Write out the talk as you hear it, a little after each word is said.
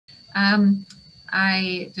Um,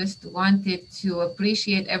 I just wanted to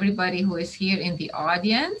appreciate everybody who is here in the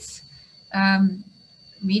audience um,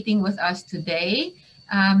 meeting with us today.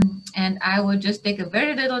 And I will just take a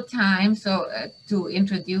very little time to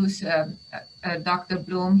introduce Dr.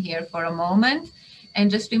 Bloom here for a moment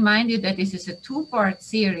and just remind you that this is a two-part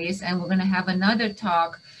series, and we're going to have another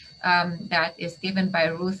talk that is given by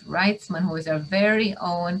Ruth Reitzman, who is our very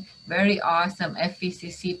own, very awesome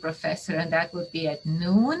FVCC professor, and that will be at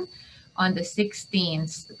noon on the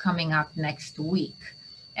 16th coming up next week.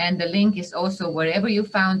 And the link is also wherever you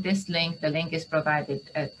found this link, the link is provided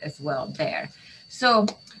as well there. So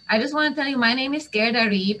I just want to tell you, my name is Gerda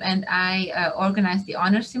Rieb, and I organize the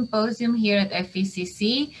Honor Symposium here at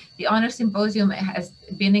FVCC. The Honor Symposium has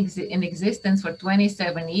been in existence for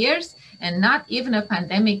 27 years, and not even a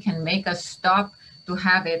pandemic can make us stop to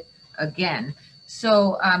have it again.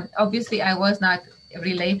 So obviously I was not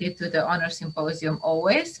related to the Honor Symposium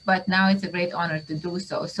always, but now it's a great honor to do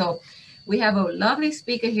so. So we have a lovely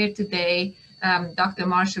speaker here today. Dr.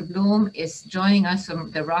 Marshall Bloom is joining us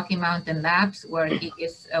from the Rocky Mountain Labs, where he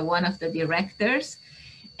is one of the directors.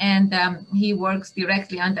 And he works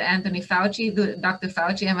directly under Anthony Fauci. Dr.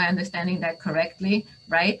 Fauci, am I understanding that correctly,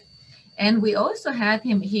 right? And we also had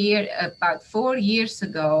him here about 4 years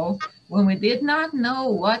ago when we did not know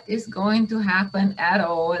what is going to happen at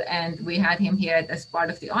all. And we had him here as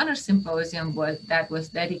part of the Honor Symposium that was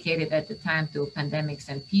dedicated at the time to pandemics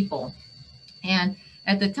and people. And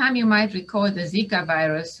at the time, you might recall the Zika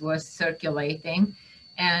virus was circulating.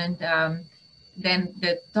 And then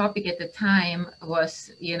the topic at the time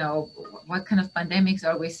was, you know, what kind of pandemics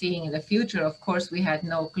are we seeing in the future? Of course, we had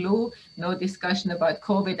no clue, no discussion about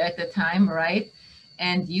COVID at the time, right?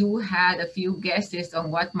 And you had a few guesses on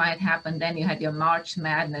what might happen. Then you had your March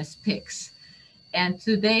Madness picks. And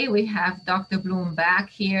today we have Dr. Bloom back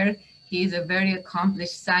here. He's a very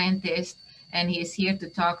accomplished scientist, and he's here to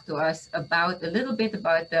talk to us about a little bit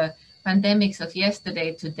about the pandemics of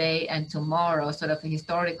yesterday, today, and tomorrow, sort of a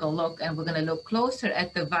historical look. And we're going to look closer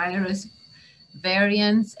at the virus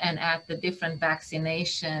variants and at the different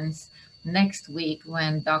vaccinations next week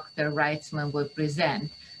when Dr. Reitzman will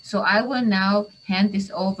present. So I will now hand this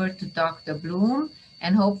over to Dr. Bloom,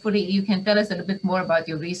 and hopefully you can tell us a little bit more about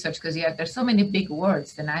your research, because there's so many big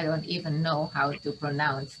words that I don't even know how to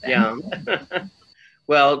pronounce them. Yeah.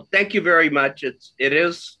 Well, thank you very much. It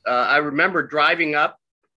is. I remember driving up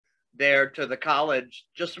there to the college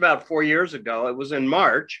just about 4 years ago. It was in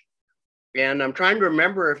March, and I'm trying to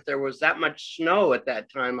remember if there was that much snow at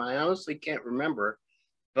that time. I honestly can't remember,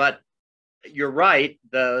 but you're right.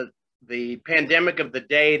 The pandemic of the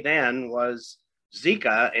day then was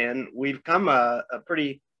Zika, and we've come a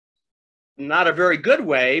pretty, not a very good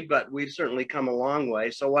way, but we've certainly come a long way.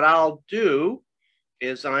 So what I'll do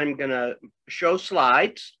is I'm going to show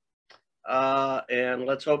slides, and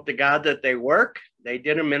let's hope to God that they work. They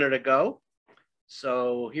did a minute ago.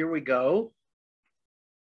 So here we go.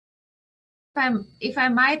 If I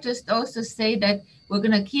might just also say that we're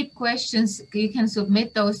going to keep questions. You can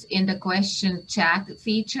submit those in the question chat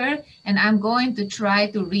feature, and I'm going to try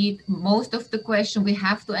to read most of the question. We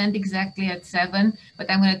have to end exactly at 7, but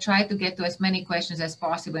I'm going to try to get to as many questions as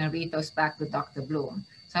possible and read those back to Dr. Bloom.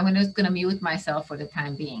 So I'm just going to mute myself for the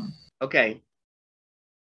time being. Okay.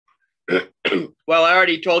 Well, I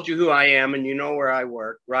already told you who I am, and you know where I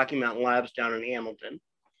work, Rocky Mountain Labs down in Hamilton.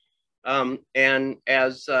 And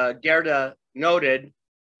as Gerda noted,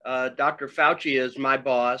 Dr. Fauci is my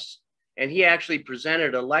boss, and he actually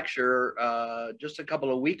presented a lecture just a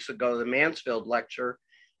couple of weeks ago, the Mansfield lecture,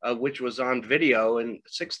 which was on video, and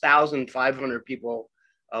 6,500 people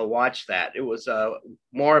watched that. It was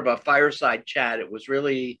more of a fireside chat. It was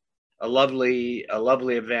really a lovely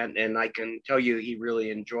event, and I can tell you he really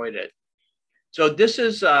enjoyed it. So this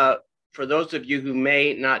is, for those of you who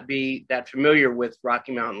may not be that familiar with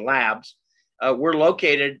Rocky Mountain Labs, we're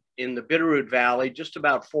located in the Bitterroot Valley, just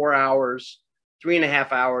about 4 hours,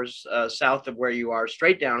 3.5 hours south of where you are,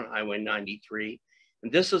 straight down Highway 93.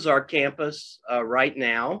 And this is our campus right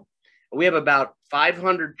now. We have about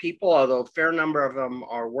 500 people, although a fair number of them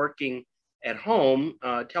are working at home,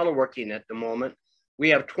 teleworking at the moment.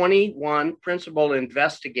 We have 21 principal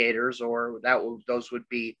investigators, or those would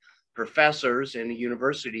be professors in the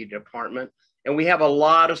university department. And we have a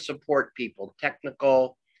lot of support people,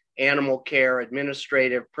 technical, animal care,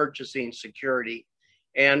 administrative, purchasing, security.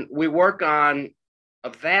 And we work on a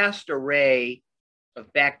vast array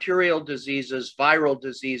of bacterial diseases, viral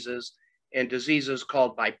diseases, and diseases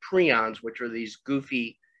called by prions, which are these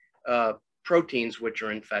goofy proteins which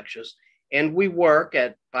are infectious. And we work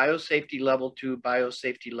at biosafety level 2,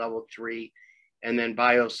 biosafety level 3, and then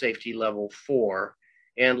biosafety level 4.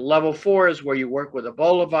 And level 4 is where you work with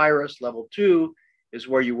Ebola virus. Level 2 is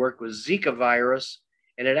where you work with Zika virus.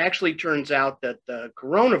 And it actually turns out that the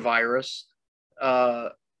coronavirus,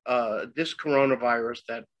 this coronavirus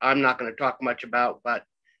that I'm not going to talk much about, but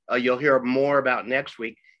you'll hear more about next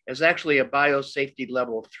week, is actually a biosafety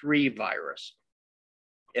level 3 virus.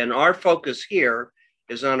 And our focus here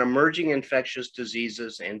is on emerging infectious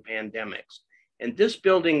diseases and pandemics. And this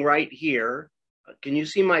building right here, can you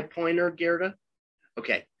see my pointer, Gerda?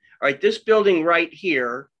 Okay. All right, this building right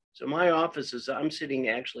here, so my office is, I'm sitting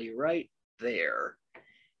actually right there.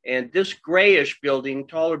 And this grayish building,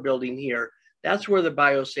 taller building here, that's where the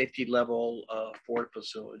biosafety level 4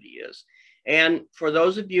 facility is. And for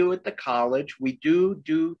those of you at the college, we do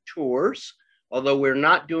tours, although we're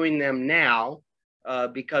not doing them now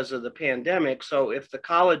because of the pandemic. So if the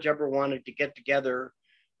college ever wanted to get together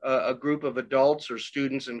a group of adults or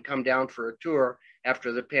students and come down for a tour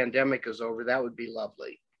after the pandemic is over, that would be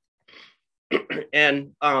lovely.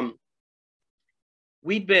 And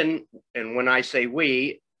we've been, and when I say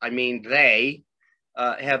we, I mean they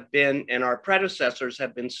have been, and our predecessors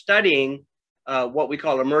have been studying what we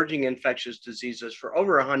call emerging infectious diseases for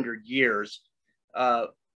over 100 years.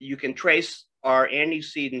 You can trace our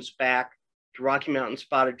antecedents back to Rocky Mountain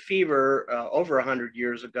spotted fever over 100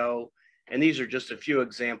 years ago. And these are just a few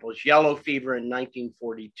examples: yellow fever in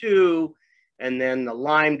 1942, and then the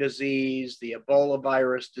Lyme disease, the Ebola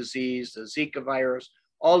virus disease, the Zika virus,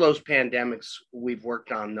 all those pandemics, we've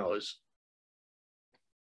worked on those.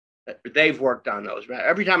 They've worked on those.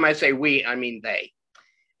 Every time I say we, I mean they.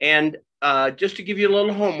 And just to give you a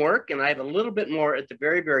little homework, and I have a little bit more at the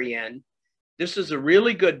very, very end, this is a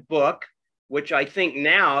really good book, which I think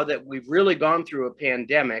now that we've really gone through a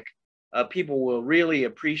pandemic, people will really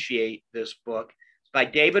appreciate this book. It's by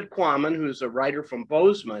David Quammen, who's a writer from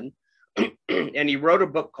Bozeman, and he wrote a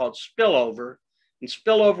book called Spillover. And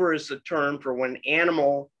spillover is the term for when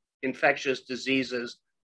animal infectious diseases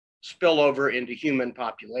spill over into human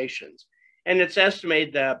populations. And it's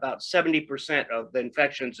estimated that about 70% of the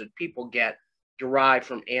infections that people get derive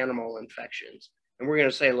from animal infections. And we're going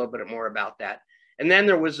to say a little bit more about that. And then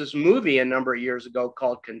there was this movie a number of years ago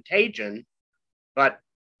called Contagion, but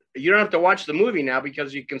you don't have to watch the movie now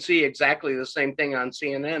because you can see exactly the same thing on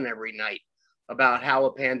CNN every night about how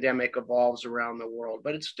a pandemic evolves around the world,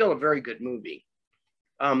 but it's still a very good movie.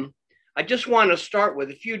 I just want to start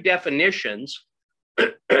with a few definitions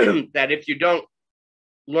that if you don't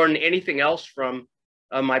learn anything else from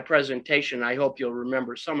my presentation, I hope you'll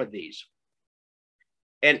remember some of these.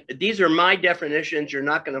 And these are my definitions. You're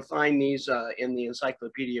not going to find these in the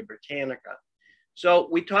Encyclopedia Britannica. So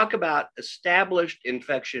we talk about established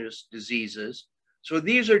infectious diseases. So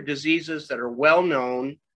these are diseases that are well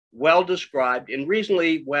known, well described, and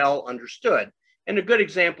reasonably well understood. And a good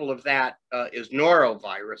example of that is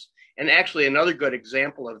norovirus. And actually another good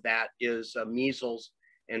example of that is measles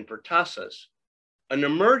and pertussis. An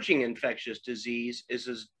emerging infectious disease is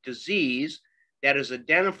a disease that is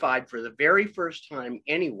identified for the very first time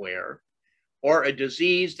anywhere, or a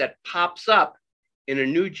disease that pops up in a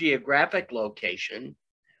new geographic location,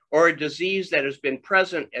 or a disease that has been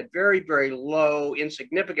present at very, very low,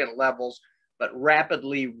 insignificant levels, but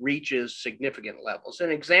rapidly reaches significant levels.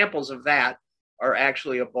 And examples of that are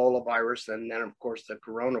actually Ebola virus, and then of course the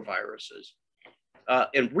coronaviruses.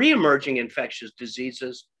 And re-emerging infectious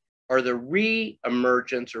diseases are the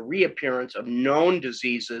re-emergence or reappearance of known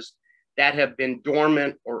diseases that have been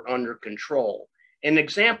dormant or under control. And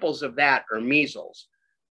examples of that are measles.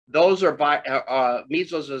 Those are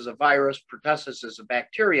measles is a virus, pertussis is a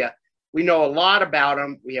bacteria. We know a lot about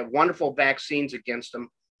them. We have wonderful vaccines against them,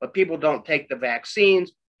 but people don't take the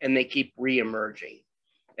vaccines and they keep re-emerging.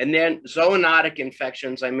 And then zoonotic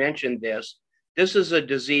infections, I mentioned this. This is a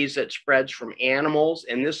disease that spreads from animals,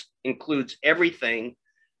 and this includes everything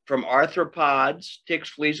from arthropods, ticks,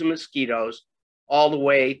 fleas, and mosquitoes, all the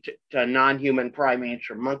way to non-human primates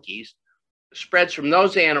or monkeys. It spreads from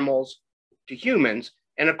those animals to humans.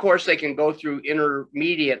 And of course, they can go through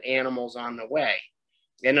intermediate animals on the way.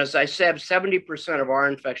 And as I said, 70% of our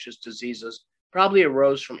infectious diseases probably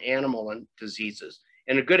arose from animal diseases.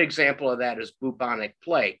 And a good example of that is bubonic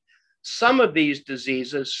plague. Some of these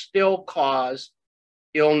diseases still cause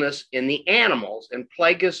illness in the animals, and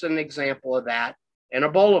plague is an example of that, and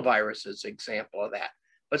Ebola virus is an example of that.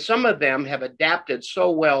 But some of them have adapted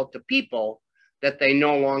so well to people that they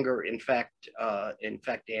no longer infect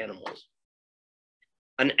animals.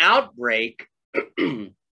 An outbreak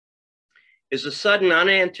is a sudden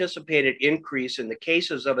unanticipated increase in the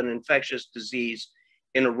cases of an infectious disease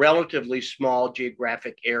in a relatively small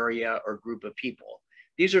geographic area or group of people.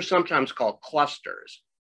 These are sometimes called clusters.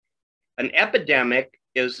 An epidemic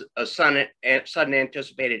is a sudden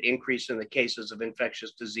anticipated increase in the cases of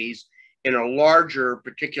infectious disease in a larger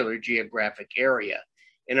particular geographic area.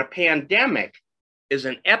 And a pandemic is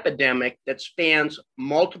an epidemic that spans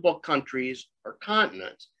multiple countries or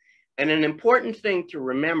continents. And an important thing to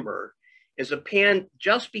remember is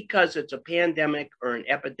just because it's a pandemic or an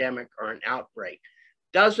epidemic or an outbreak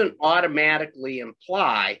doesn't automatically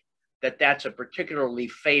imply that that's a particularly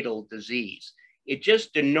fatal disease. It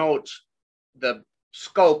just denotes the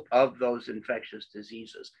scope of those infectious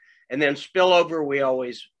diseases. And then spillover, we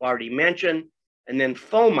already mentioned. And then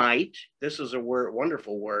fomite, this is a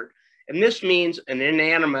wonderful word. And this means an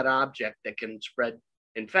inanimate object that can spread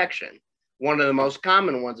infection. One of the most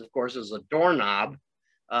common ones, of course, is a doorknob.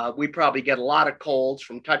 We probably get a lot of colds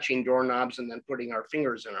from touching doorknobs and then putting our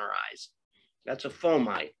fingers in our eyes. That's a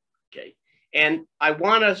fomite, okay? And I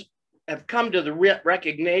want to have come to the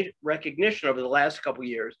recognition over the last couple of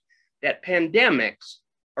years that pandemics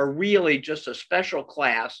are really just a special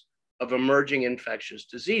class of emerging infectious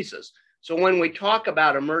diseases. So when we talk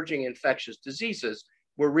about emerging infectious diseases,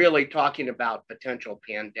 we're really talking about potential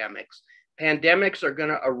pandemics. Pandemics are going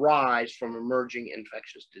to arise from emerging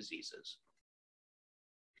infectious diseases.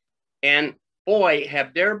 And boy,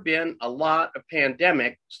 have there been a lot of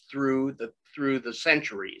pandemics through the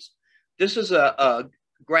centuries. This is a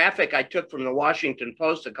graphic I took from the Washington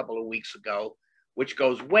Post a couple of weeks ago, which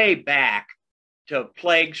goes way back to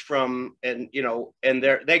plagues from, and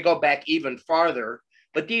they go back even farther,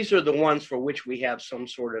 but these are the ones for which we have some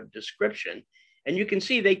sort of description. And you can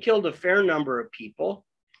see they killed a fair number of people.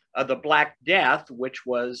 The Black Death, which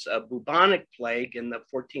was a bubonic plague in the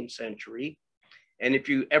 14th century. And if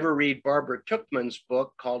you ever read Barbara Tuchman's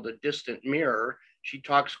book called A Distant Mirror, she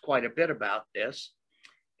talks quite a bit about this.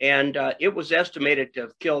 And it was estimated to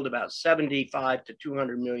have killed about 75 to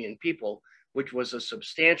 200 million people, which was a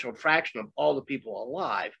substantial fraction of all the people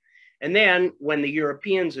alive. And then when the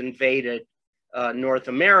Europeans invaded North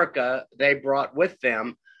America, they brought with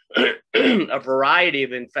them a variety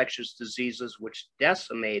of infectious diseases which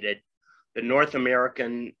decimated the North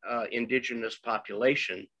American indigenous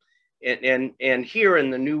population. And here in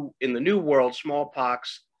the New World,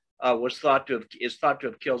 smallpox is thought to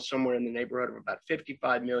have killed somewhere in the neighborhood of about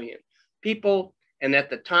 55 million people. And at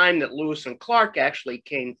the time that Lewis and Clark actually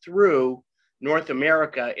came through North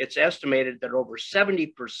America, it's estimated that over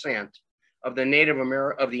 70% of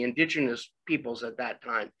the indigenous peoples at that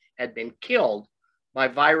time had been killed by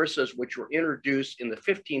viruses which were introduced in the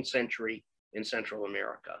 15th century in Central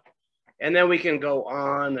America. And then we can go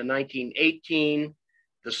on, the 1918,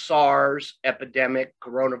 the SARS epidemic,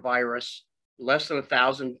 coronavirus, less than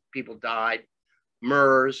 1,000 people died,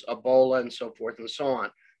 MERS, Ebola, and so forth and so on.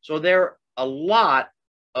 So there are a lot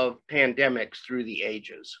of pandemics through the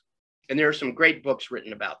ages. And there are some great books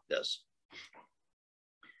written about this.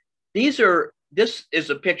 This is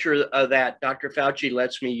a picture that Dr. Fauci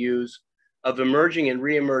lets me use of emerging and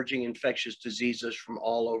re-emerging infectious diseases from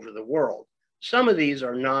all over the world. Some of these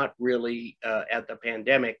are not really at a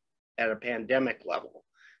pandemic level,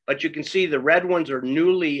 but you can see the red ones are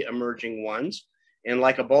newly emerging ones. And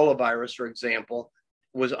like Ebola virus, for example,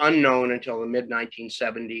 was unknown until the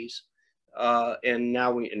mid-1970s. And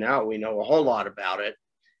now we know a whole lot about it.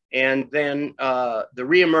 And then the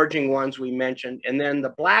re-emerging ones we mentioned, and then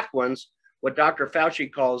the black ones, what Dr.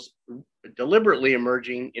 Fauci calls deliberately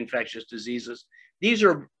emerging infectious diseases. These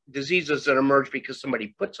are diseases that emerge because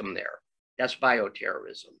somebody puts them there. That's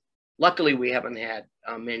bioterrorism. Luckily, we haven't had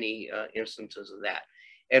many instances of that.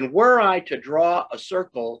 And were I to draw a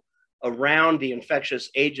circle around the infectious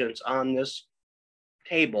agents on this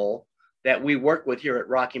table that we work with here at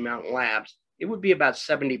Rocky Mountain Labs, it would be about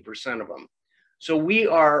 70% of them. So we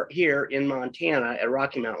are here in Montana at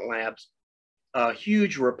Rocky Mountain Labs, a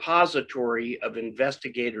huge repository of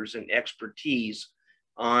investigators and expertise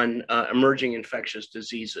on emerging infectious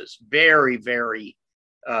diseases. Very, very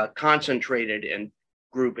concentrated and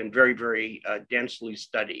group and very, very densely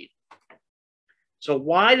studied. So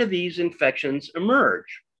why do these infections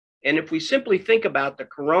emerge? And if we simply think about the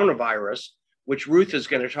coronavirus, which Ruth is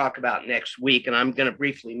going to talk about next week, and I'm going to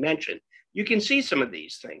briefly mention, you can see some of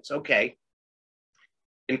these things. Okay.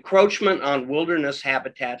 Encroachment on wilderness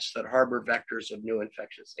habitats that harbor vectors of new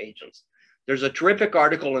infectious agents. There's a terrific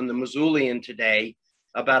article in the Missoulian today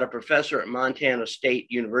about a professor at Montana State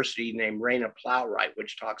University named Raina Plowright,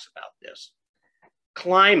 which talks about this.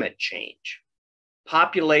 Climate change,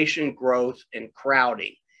 population growth, and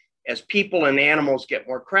crowding. As people and animals get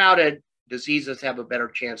more crowded, diseases have a better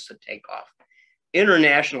chance to take off.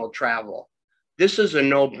 International travel. This is a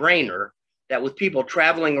no-brainer that with people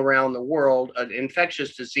traveling around the world, an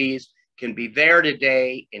infectious disease can be there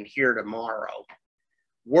today and here tomorrow.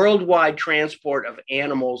 Worldwide transport of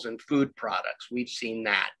animals and food products, we've seen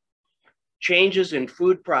that. Changes in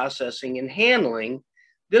food processing and handling,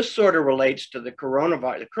 this sort of relates to the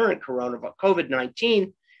coronavirus, the current coronavirus,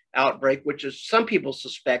 COVID-19 outbreak, which is some people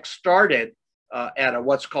suspect started at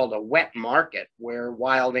what's called a wet market, where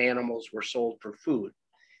wild animals were sold for food.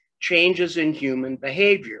 Changes in human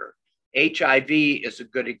behavior. HIV is a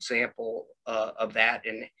good example of that,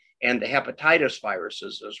 and the hepatitis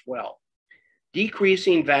viruses as well.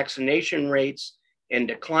 Decreasing vaccination rates and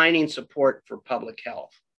declining support for public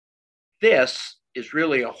health. This is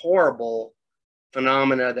really a horrible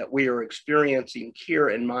phenomena that we are experiencing here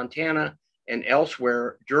in Montana and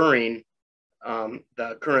elsewhere during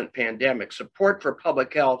the current pandemic. Support for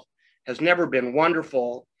public health has never been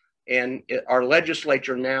wonderful, and our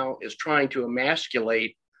legislature now is trying to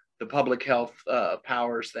emasculate the public health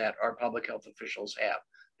powers that our public health officials have.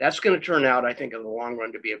 That's going to turn out, I think, in the long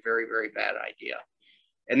run to be a very, very bad idea.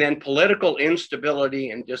 And then political instability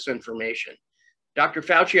and disinformation. Dr.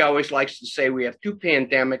 Fauci always likes to say we have two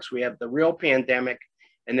pandemics. We have the real pandemic,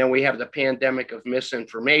 and then we have the pandemic of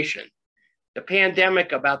misinformation. The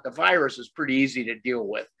pandemic about the virus is pretty easy to deal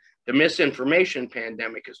with. The misinformation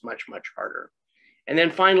pandemic is much, much harder. And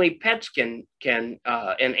then finally, pets and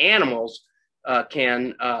animals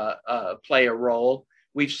can play a role.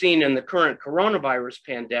 We've seen in the current coronavirus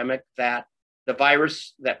pandemic that the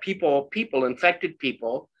virus, that infected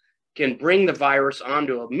people can bring the virus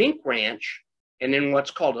onto a mink ranch, and in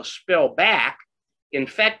what's called a spill back,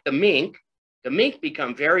 infect the mink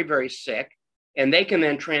become very, very sick, and they can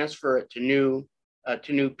then transfer it to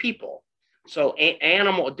new people. So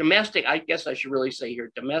domestic, I guess I should really say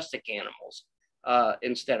here, domestic animals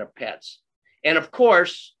instead of pets. And of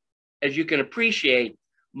course, as you can appreciate,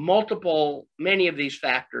 many of these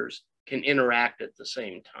factors can interact at the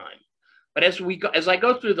same time. But as I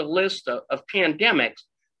go through the list of pandemics,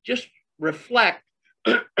 just reflect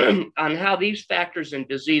on how these factors in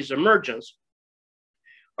disease emergence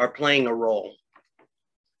are playing a role.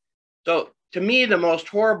 So to me, the most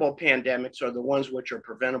horrible pandemics are the ones which are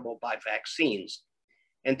preventable by vaccines.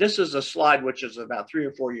 And this is a slide which is about 3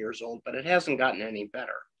 or 4 years old, but it hasn't gotten any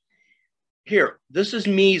better. Here, this is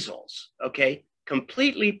measles, okay?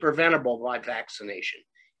 Completely preventable by vaccination.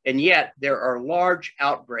 And yet there are large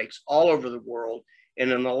outbreaks all over the world.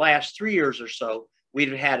 And in the last 3 years or so,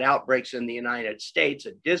 we've had outbreaks in the United States,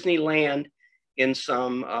 at Disneyland, in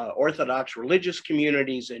some Orthodox religious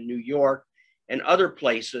communities in New York and other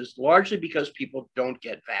places, largely because people don't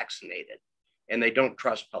get vaccinated and they don't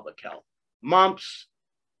trust public health. Mumps,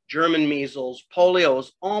 German measles, polio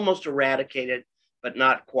is almost eradicated, but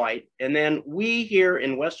not quite. And then we here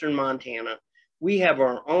in Western Montana, we have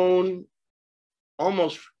our own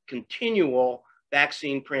almost continual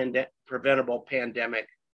vaccine preventable pandemic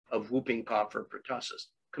of whooping cough or pertussis,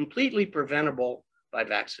 completely preventable by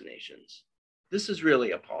vaccinations. This is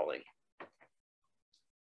really appalling.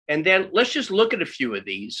 And then let's just look at a few of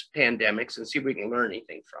these pandemics and see if we can learn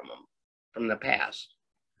anything from them, from the past.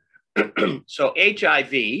 So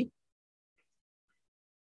HIV,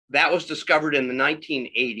 that was discovered in the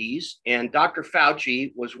 1980s, and Dr.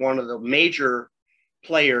 Fauci was one of the major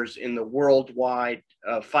players in the worldwide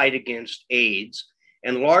fight against AIDS.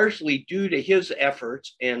 And largely due to his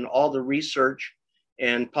efforts and all the research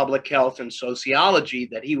and public health and sociology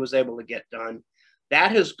that he was able to get done,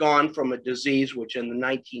 that has gone from a disease which in the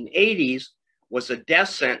 1980s was a death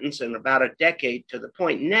sentence in about a decade to the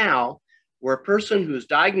point now where a person who's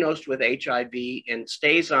diagnosed with HIV and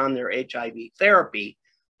stays on their HIV therapy,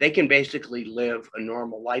 they can basically live a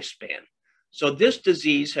normal lifespan. So this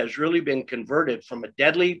disease has really been converted from a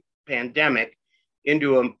deadly pandemic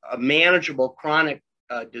into a manageable chronic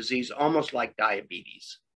disease, almost like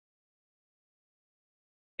diabetes.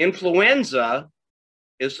 Influenza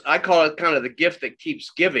is, I call it kind of the gift that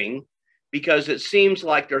keeps giving, because it seems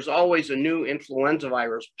like there's always a new influenza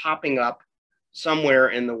virus popping up somewhere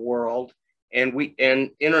in the world. And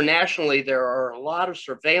internationally, there are a lot of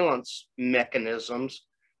surveillance mechanisms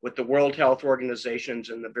with the World Health Organizations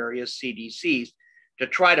and the various CDCs to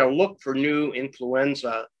try to look for new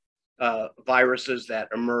influenza viruses that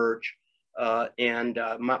emerge and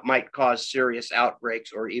might cause serious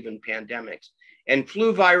outbreaks or even pandemics. And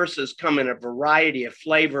flu viruses come in a variety of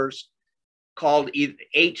flavors called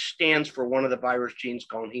H stands for one of the virus genes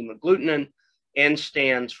called hemagglutinin, N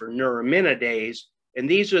stands for neuraminidase. And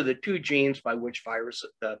these are the two genes by which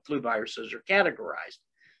flu viruses are categorized.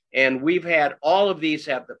 And we've had all of these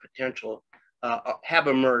have the potential, have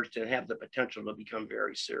emerged and have the potential to become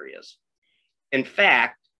very serious. In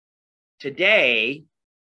fact, today,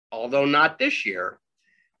 although not this year,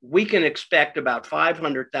 we can expect about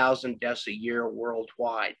 500,000 deaths a year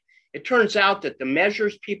worldwide. It turns out that the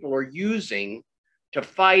measures people are using to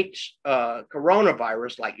fight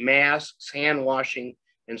coronavirus, like masks, hand washing,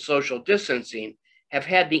 and social distancing, have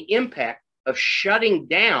had the impact of shutting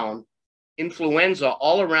down influenza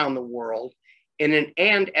all around the world,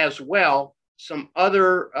 and as well some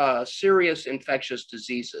other serious infectious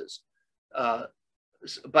diseases.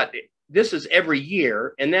 But this is every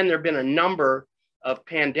year. And then there have been a number of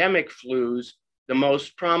pandemic flus, the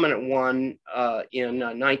most prominent one in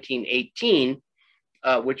 1918,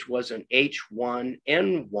 which was an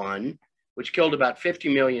H1N1, which killed about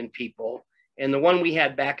 50 million people. And the one we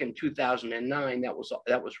had back in 2009, that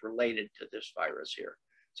was related to this virus here.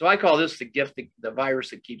 So I call this the gift, the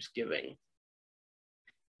virus that keeps giving.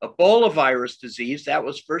 Ebola virus disease, that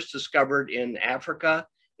was first discovered in Africa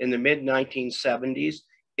in the mid-1970s.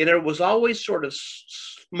 And it was always sort of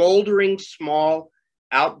smoldering small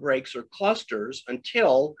outbreaks or clusters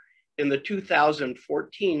until in the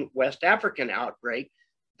 2014 West African outbreak,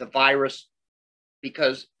 the virus,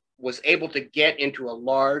 because was able to get into a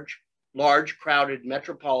large crowded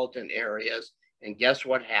metropolitan areas. And guess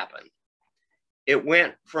what happened? It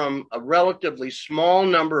went from a relatively small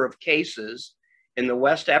number of cases in the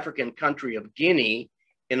West African country of Guinea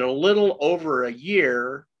in a little over a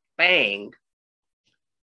year, bang,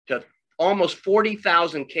 to almost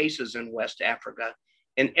 40,000 cases in West Africa.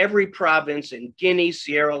 And every province in Guinea,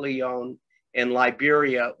 Sierra Leone, and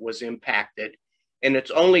Liberia was impacted. And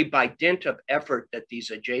it's only by dint of effort that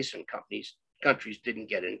these adjacent countries didn't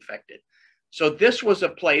get infected. So this was a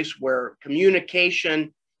place where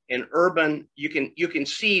communication in urban, you can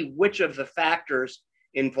see which of the factors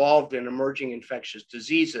involved in emerging infectious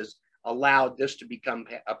diseases allowed this to become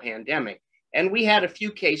a pandemic. And we had a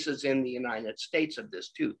few cases in the United States of this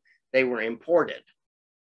too. They were imported.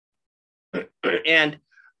 And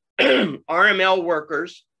RML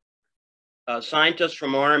workers, scientists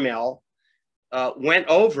from RML, went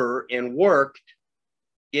over and worked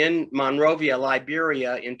in Monrovia,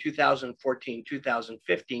 Liberia in 2014,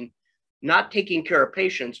 2015, not taking care of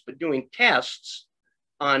patients, but doing tests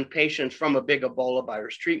on patients from a big Ebola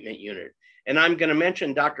virus treatment unit. And I'm going to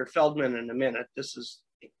mention Dr. Feldman in a minute. This is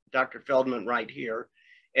Dr. Feldman right here.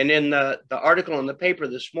 And in the article in the paper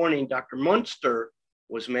this morning, Dr. Munster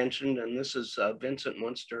was mentioned, and this is Vincent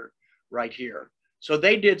Munster right here. So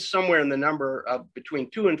they did somewhere in the number of between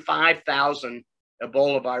 2,000 and 5,000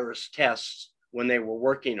 Ebola virus tests when they were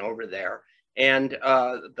working over there. And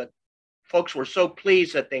the folks were so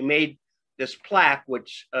pleased that they made this plaque,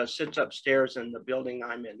 which sits upstairs in the building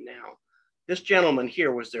I'm in now. This gentleman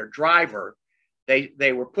here was their driver.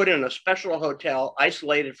 They were put in a special hotel,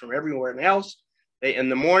 isolated from everywhere else. In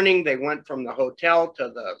the morning, they went from the hotel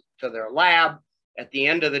to their lab. At the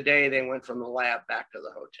end of the day, they went from the lab back to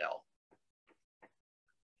the hotel.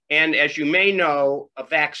 And as you may know, a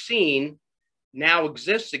vaccine now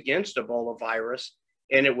exists against Ebola virus,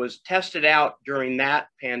 and it was tested out during that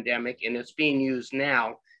pandemic, and it's being used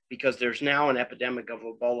now because there's now an epidemic of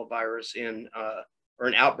Ebola virus or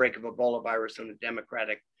an outbreak of Ebola virus in the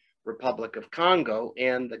Democratic Republic of Congo.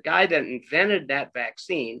 And the guy that invented that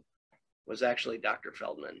vaccine was actually Dr.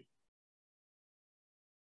 Feldman.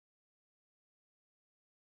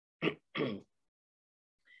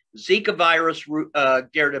 Zika virus,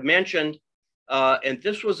 Gerda mentioned, and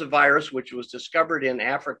this was a virus which was discovered in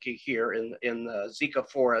Africa here in the Zika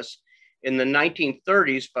forest in the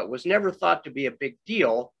 1930s, but was never thought to be a big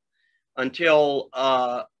deal until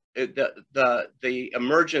the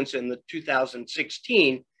emergence in the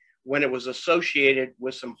 2016, when it was associated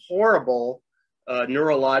with some horrible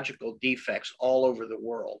neurological defects all over the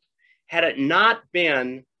world. Had it not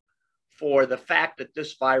been for the fact that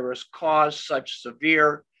this virus caused such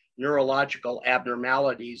severe neurological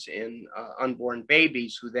abnormalities in unborn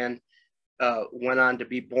babies, who then went on to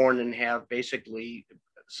be born and have basically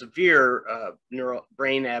severe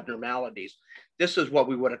brain abnormalities. This is what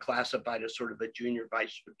we would have classified as sort of a junior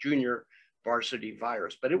varsity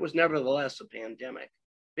virus, but it was nevertheless a pandemic,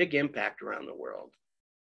 big impact around the world.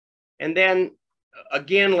 And then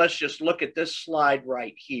again, let's just look at this slide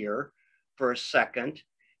right here for a second.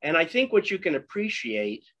 And I think what you can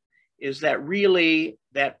appreciate is that really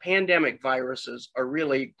that pandemic viruses are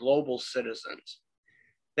really global citizens.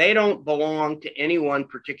 They don't belong to any one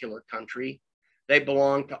particular country. They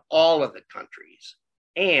belong to all of the countries.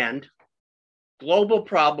 And global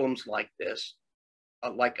problems like this,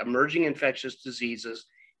 like emerging infectious diseases,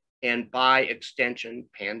 and by extension,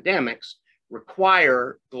 pandemics,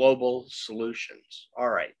 require global solutions. All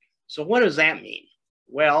right, so what does that mean?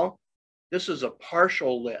 Well, this is a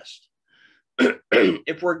partial list.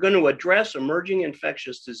 if we're going to address emerging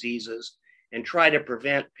infectious diseases and try to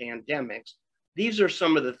prevent pandemics, these are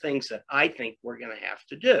some of the things that I think we're going to have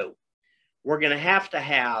to do. We're going to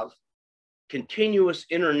have continuous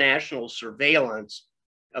international surveillance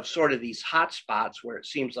of sort of these hotspots where it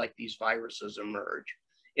seems like these viruses emerge.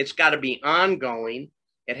 It's got to be ongoing.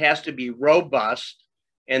 It has to be robust,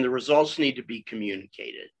 and the results need to be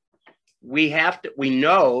communicated. We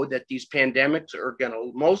know that these pandemics are going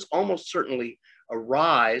to almost certainly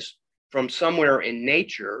arise from somewhere in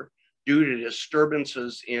nature due to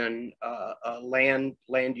disturbances in land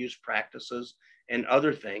use practices and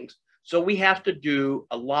other things. So we have to do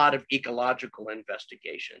a lot of ecological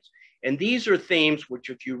investigations. And these are themes which,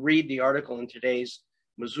 if you read the article in today's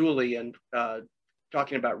Mazzulli and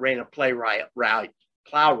talking about Raina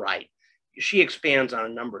Plowright, she expands on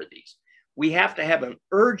a number of these. We have to have an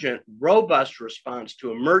urgent, robust response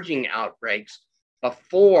to emerging outbreaks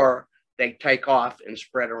before they take off and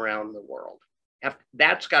spread around the world.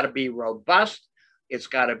 That's got to be robust. It's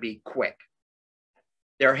got to be quick.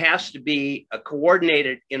 There has to be a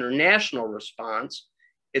coordinated international response.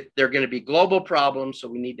 They're going to be global problems, so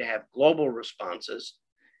we need to have global responses.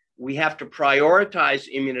 We have to prioritize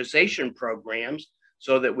immunization programs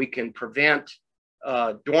so that we can prevent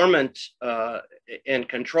dormant and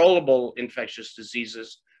controllable infectious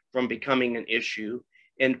diseases from becoming an issue.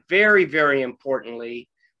 And very, very importantly,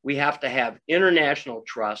 we have to have international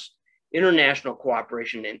trust, international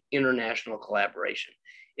cooperation, and international collaboration.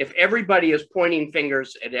 If everybody is pointing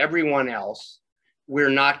fingers at everyone else, we're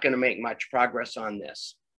not going to make much progress on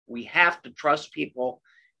this. We have to trust people,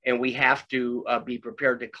 and we have to be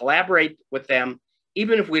prepared to collaborate with them,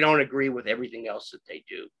 even if we don't agree with everything else that they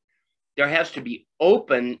do. There has to be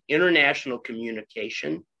open international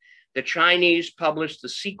communication. The Chinese published the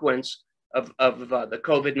sequence of the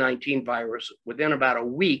COVID-19 virus within about a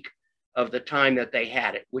week of the time that they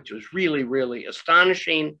had it, which was really, really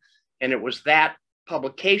astonishing. And it was that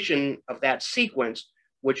publication of that sequence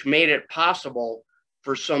which made it possible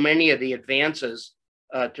for so many of the advances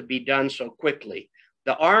to be done so quickly.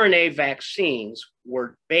 The RNA vaccines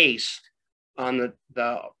were based on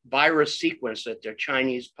the virus sequence that the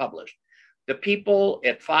Chinese published. The people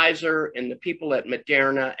at Pfizer and the people at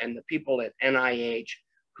Moderna and the people at NIH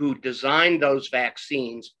who designed those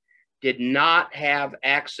vaccines did not have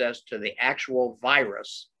access to the actual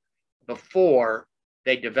virus before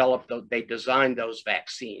they designed those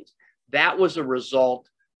vaccines. That was a result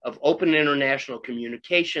of open international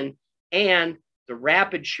communication and the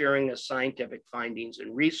rapid sharing of scientific findings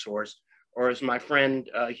and resource, or as my friend,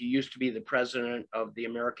 he used to be the president of the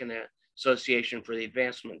American Association for the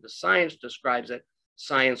Advancement of Science describes it,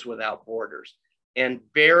 science without borders. And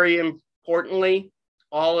very importantly,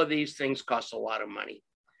 all of these things cost a lot of money.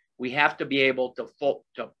 We have to be able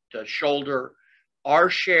to shoulder our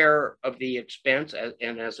share of the expense,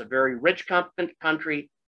 and as a very rich country,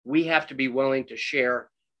 we have to be willing to share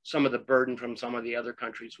some of the burden from some of the other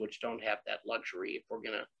countries which don't have that luxury if we're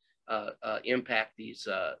going to impact these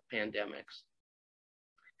pandemics.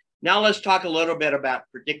 Now let's talk a little bit about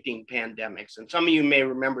predicting pandemics. And some of you may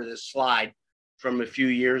remember this slide from a few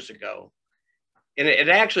years ago. And it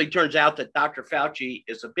actually turns out that Dr. Fauci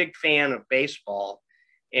is a big fan of baseball,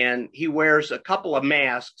 and he wears a couple of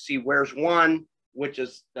masks. He wears one, which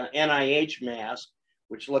is the NIH mask,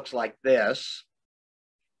 which looks like this.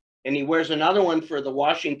 And he wears another one for the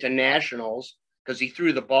Washington Nationals because he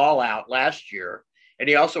threw the ball out last year. And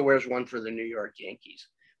he also wears one for the New York Yankees.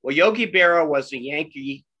 Well, Yogi Berra was a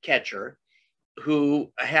Yankee catcher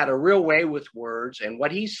who had a real way with words. And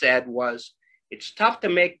what he said was, it's tough to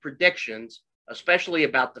make predictions, especially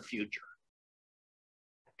about the future.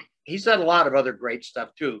 He said a lot of other great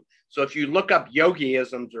stuff too. So if you look up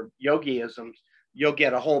yogiisms, you'll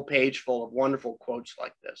get a whole page full of wonderful quotes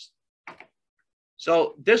like this.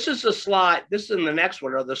 So this is a slide, this is in the next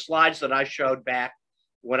one, are the slides that I showed back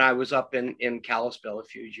when I was up in Kalispell a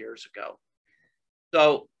few years ago.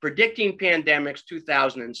 So predicting pandemics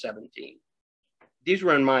 2017. These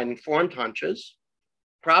were in my informed hunches,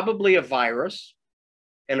 probably a virus,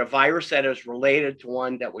 and a virus that is related to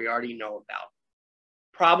one that we already know about.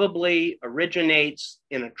 Probably originates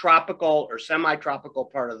in a tropical or semi-tropical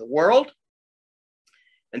part of the world.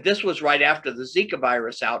 And this was right after the Zika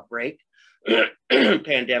virus outbreak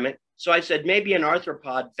pandemic. So I said, maybe an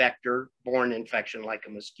arthropod vector-borne infection like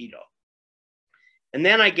a mosquito. And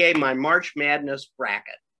then I gave my March Madness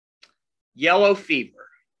bracket. Yellow fever,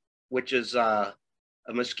 which is a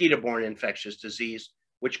mosquito-borne infectious disease,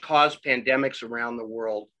 which caused pandemics around the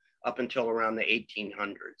world up until around the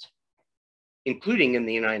 1800s, including in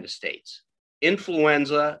the United States.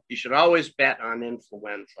 Influenza, you should always bet on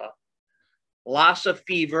influenza. Lassa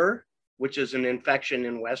fever, which is an infection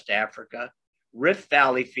in West Africa, Rift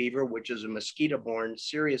Valley fever, which is a mosquito-borne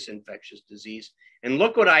serious infectious disease. And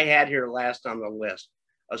look what I had here last on the list,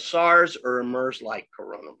 a SARS or a MERS-like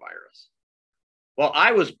coronavirus. Well,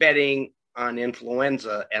 I was betting on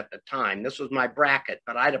influenza at the time. This was my bracket,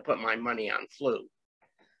 but I had to put my money on flu.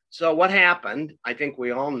 So what happened, I think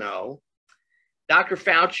we all know, Dr.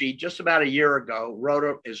 Fauci, just about a year ago,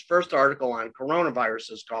 wrote his first article on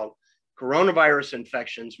coronaviruses called Coronavirus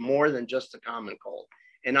Infections More Than Just the Common Cold.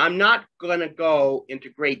 And I'm not going to go into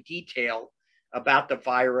great detail about the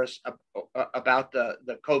virus, about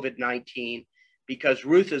the COVID-19, because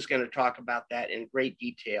Ruth is going to talk about that in great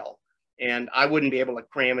detail. And I wouldn't be able to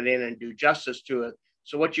cram it in and do justice to it.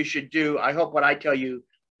 So what you should do, I hope what I tell you,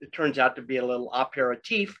 it turns out to be a little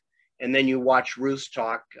aperitif, and then you watch Ruth's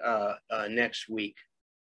talk next week.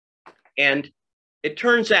 And it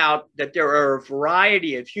turns out that there are a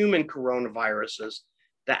variety of human coronaviruses.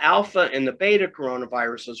 The alpha and the beta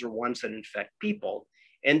coronaviruses are ones that infect people.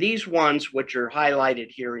 And these ones, which are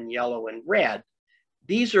highlighted here in yellow and red,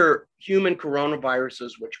 these are human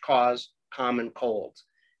coronaviruses which cause common colds.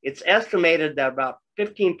 It's estimated that about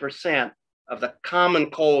 15% of the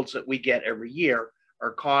common colds that we get every year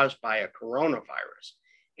are caused by a coronavirus.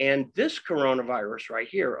 And this coronavirus right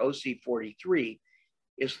here, OC43,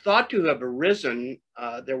 is thought to have arisen.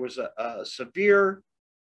 There was a severe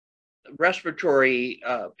respiratory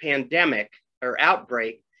pandemic or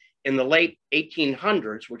outbreak in the late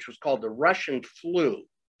 1800s, which was called the Russian flu.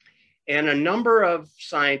 And a number of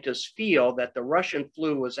scientists feel that the Russian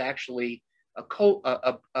flu was actually a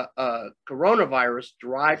coronavirus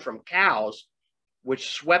derived from cows, which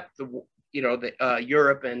swept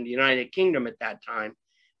Europe and the United Kingdom at that time,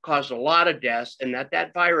 caused a lot of deaths, and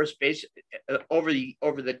that virus basically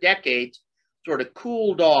over the decades sort of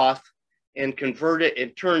cooled off and converted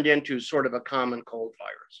and turned into sort of a common cold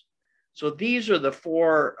virus. So these are the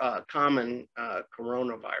four common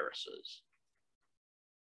coronaviruses.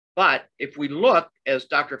 But if we look, as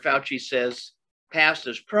Dr. Fauci says, past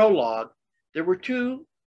his prologue, there were two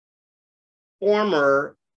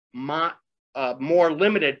former more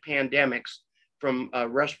limited pandemics from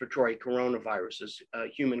respiratory coronaviruses,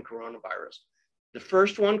 human coronavirus. The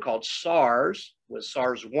first one, called SARS, was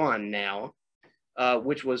SARS-1 now,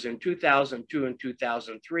 which was in 2002 and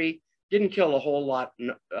 2003, didn't kill a whole lot,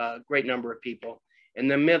 great number of people.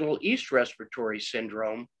 And the Middle East respiratory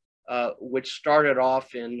syndrome, which started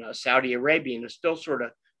off in Saudi Arabia and is still sort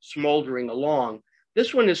of smoldering along.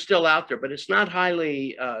 This one is still out there, but it's not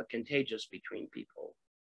highly contagious between people.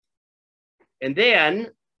 And then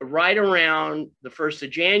right around the 1st of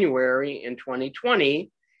January in 2020,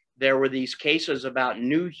 there were these cases about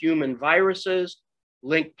new human viruses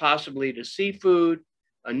linked possibly to seafood,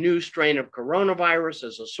 a new strain of coronavirus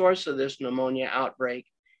as a source of this pneumonia outbreak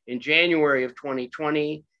in January of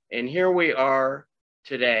 2020. And here we are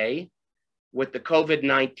today with the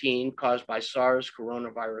COVID-19 caused by SARS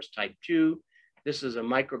coronavirus type 2. This is a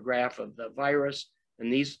micrograph of the virus,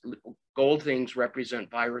 and these gold things represent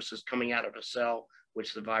viruses coming out of a cell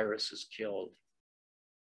which the virus has killed.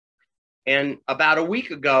 And about a week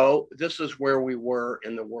ago, this is where we were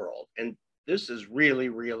in the world. And this is really,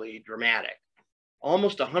 really dramatic.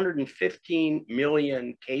 Almost 115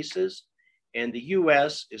 million cases, and the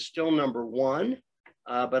US is still number one,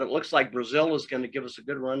 but it looks like Brazil is going to give us a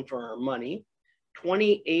good run for our money.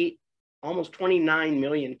 Almost 29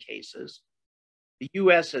 million cases. The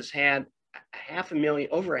US has had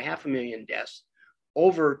over a half a million deaths,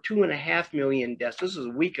 over 2.5 million deaths. This is a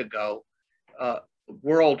week ago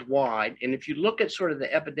worldwide. And if you look at sort of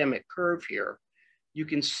the epidemic curve here, you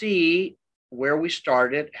can see where we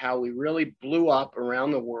started, how we really blew up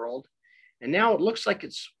around the world. And now it looks like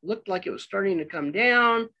looked like it was starting to come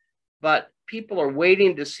down, but people are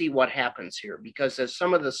waiting to see what happens here, because as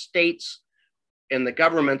some of the states and the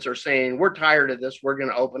governments are saying, we're tired of this, we're going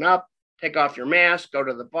to open up, take off your mask, go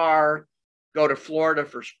to the bar, go to Florida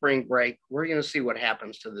for spring break. We're going to see what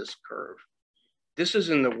happens to this curve. This is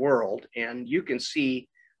in the world, and you can see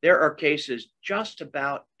there are cases just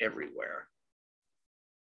about everywhere.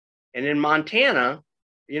 And in Montana,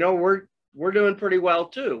 you know, we're doing pretty well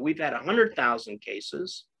too. We've had 100,000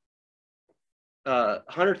 cases,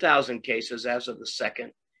 100,000 cases as of the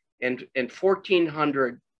 2nd, and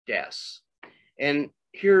 1,400 deaths. And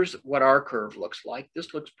here's what our curve looks like.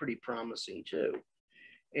 This looks pretty promising too.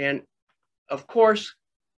 And of course,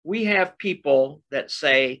 we have people that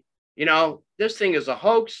say, you know, this thing is a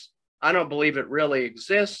hoax. I don't believe it really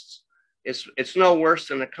exists. It's no worse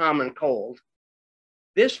than a common cold.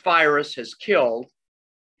 This virus has killed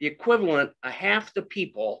the equivalent of half the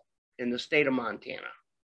people in the state of Montana.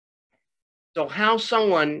 So how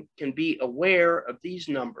someone can be aware of these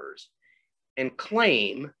numbers and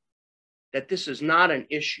claim that this is not an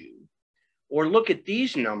issue, or look at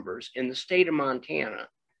these numbers in the state of Montana,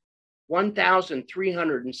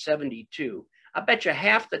 1,372. I bet you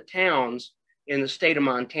half the towns in the state of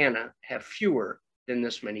Montana have fewer than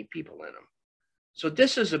this many people in them. So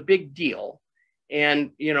this is a big deal.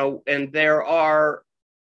 And, you know, and there are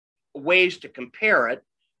ways to compare it.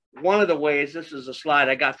 One of the ways, this is a slide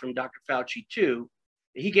I got from Dr. Fauci too.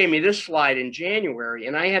 He gave me this slide in January,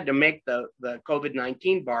 and I had to make the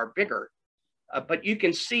COVID-19 bar bigger. But you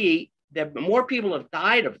can see that more people have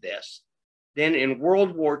died of this than in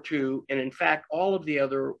World War II, and in fact, all of the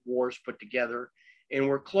other wars put together. And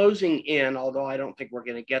we're closing in, although I don't think we're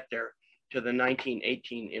going to get there, to the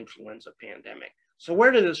 1918 influenza pandemic. So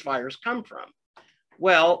where did this virus come from?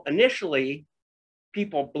 Well, initially,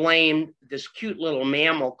 people blamed this cute little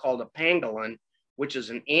mammal called a pangolin, which is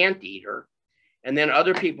an anteater. And then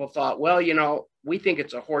other people thought, well, you know, we think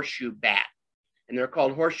it's a horseshoe bat. And they're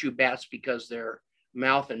called horseshoe bats because their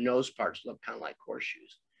mouth and nose parts look kind of like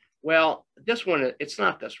horseshoes. Well, this one, it's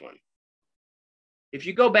not this one. If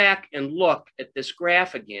you go back and look at this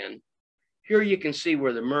graph again, here you can see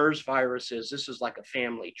where the MERS virus is. This is like a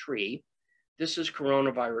family tree. This is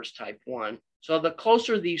coronavirus type 1. So the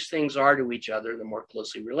closer these things are to each other, the more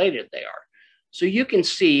closely related they are. So you can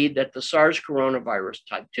see that the SARS coronavirus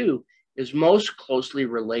type 2 is most closely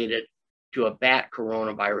related to a bat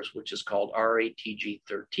coronavirus, which is called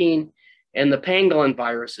RATG13. And the pangolin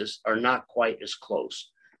viruses are not quite as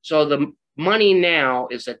close. So the money now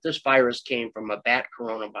is that this virus came from a bat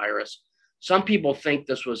coronavirus. Some people think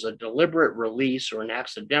this was a deliberate release or an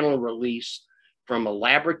accidental release from a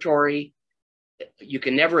laboratory. You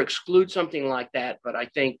can never exclude something like that, but I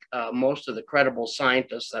think most of the credible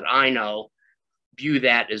scientists that I know view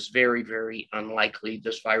that as very, very unlikely.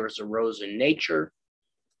 This virus arose in nature.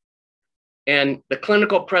 And the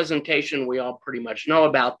clinical presentation, we all pretty much know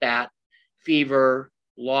about that. Fever,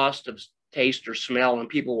 loss of taste or smell, and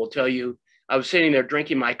people will tell you, I was sitting there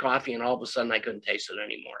drinking my coffee and all of a sudden I couldn't taste it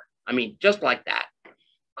anymore. I mean, just like that.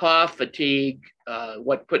 Cough, fatigue.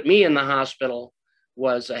 What put me in the hospital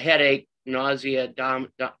was a headache, nausea,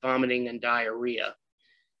 vomiting, and diarrhea.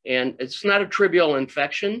 And it's not a trivial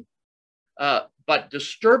infection, but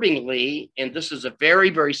disturbingly, and this is a very,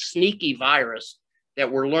 very sneaky virus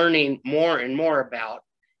that we're learning more and more about,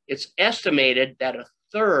 it's estimated that a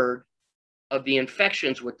third of the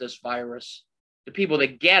infections with this virus, the people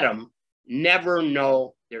that get them, never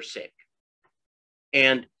know they're sick.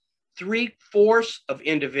 And 3/4 of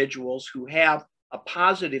individuals who have a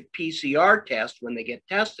positive PCR test when they get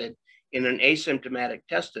tested in an asymptomatic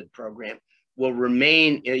tested program will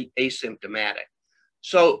remain asymptomatic.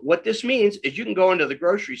 So what this means is you can go into the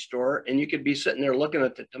grocery store and you could be sitting there looking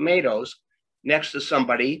at the tomatoes next to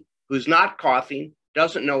somebody who's not coughing,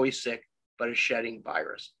 doesn't know he's sick, but is shedding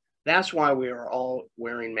virus. That's why we are all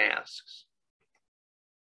wearing masks.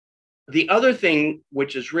 The other thing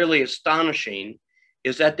which is really astonishing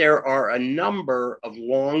is that there are a number of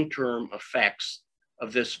long-term effects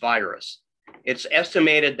of this virus. It's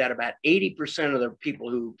estimated that about 80% of the people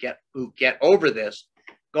who get over this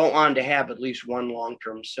go on to have at least one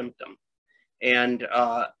long-term symptom. And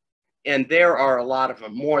there are a lot of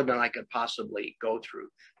them, more than I could possibly go through.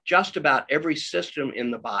 Just about every system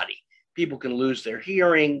in the body. People can lose their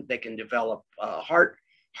hearing, they can develop heart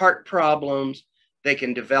problems, they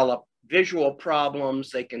can develop visual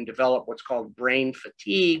problems, they can develop what's called brain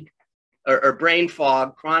fatigue or brain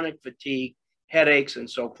fog, chronic fatigue, headaches, and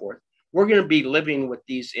so forth. We're going to be living with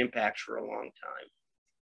these impacts for a long time.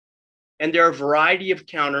 And there are a variety of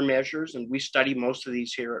countermeasures, and we study most of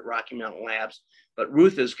these here at Rocky Mountain Labs, but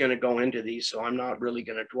Ruth is going to go into these, so I'm not really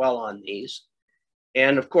going to dwell on these.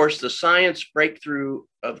 And of course, the science breakthrough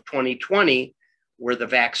of 2020 were the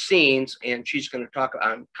vaccines, and she's going to talk,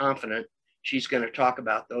 I'm confident, she's going to talk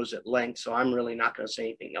about those at length, so I'm really not going to say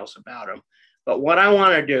anything else about them. But what I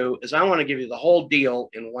want to do is I want to give you the whole deal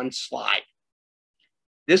in one slide.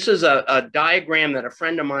 This is a diagram that a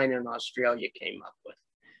friend of mine in Australia came up with.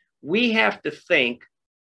 We have to think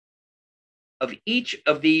of each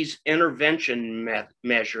of these intervention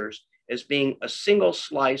measures as being a single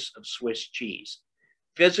slice of Swiss cheese.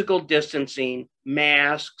 Physical distancing,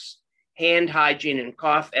 masks, hand hygiene and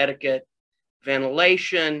cough etiquette,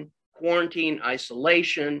 ventilation, quarantine,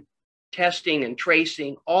 isolation, testing and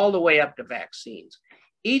tracing, all the way up to vaccines.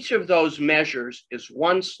 Each of those measures is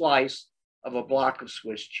one slice of a block of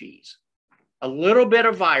Swiss cheese. A little bit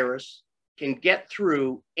of virus can get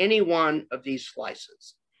through any one of these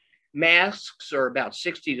slices. Masks are about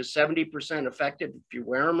 60 to 70% effective if you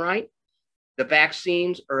wear them right. The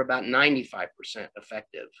vaccines are about 95%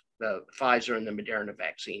 effective, the Pfizer and the Moderna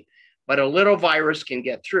vaccine, but a little virus can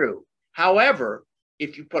get through. However,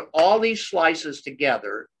 if you put all these slices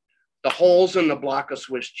together, the holes in the block of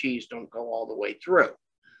Swiss cheese don't go all the way through.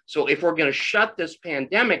 So if we're going to shut this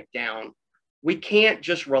pandemic down, we can't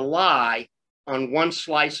just rely on one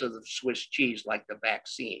slice of the Swiss cheese like the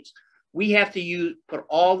vaccines. We have to put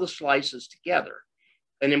all the slices together.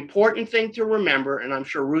 An important thing to remember, and I'm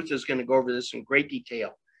sure Ruth is going to go over this in great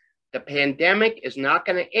detail, the pandemic is not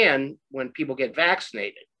going to end when people get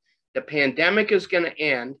vaccinated. The pandemic is going to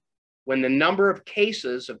end when the number of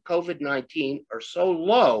cases of COVID-19 are so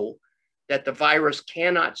low that the virus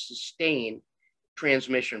cannot sustain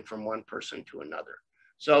transmission from one person to another.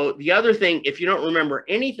 So the other thing, if you don't remember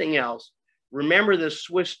anything else, remember this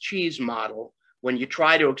Swiss cheese model when you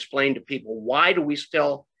try to explain to people, why do we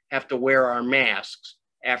still have to wear our masks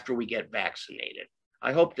after we get vaccinated?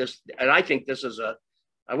 I hope this, and I think this is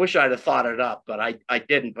I wish I'd have thought it up, but I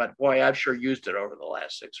didn't, but boy, I've sure used it over the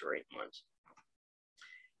last 6 or 8 months.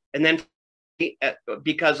 And then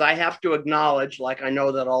because I have to acknowledge, like I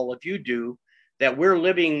know that all of you do, that we're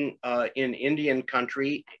living in Indian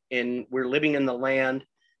country, and we're living in the land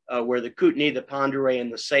where the Kootenai, the Ponderay,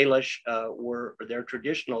 and the Salish were their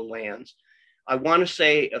traditional lands. I want to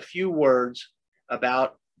say a few words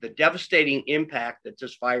about the devastating impact that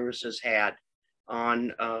this virus has had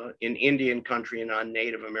on in Indian country and on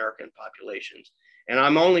Native American populations. And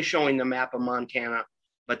I'm only showing the map of Montana,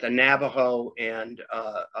 but the Navajo and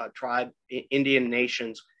tribe Indian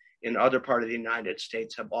nations in other part of the United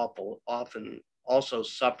States have often also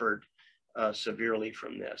suffered severely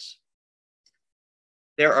from this.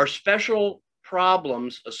 There are special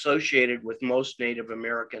problems associated with most Native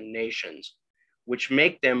American nations, which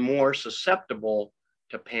make them more susceptible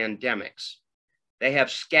to pandemics. They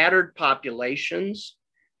have scattered populations.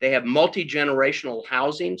 They have multi-generational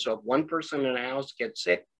housing. So if one person in a house gets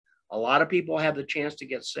sick, a lot of people have the chance to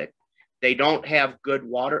get sick. They don't have good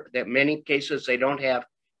water. In many cases, they don't have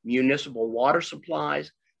municipal water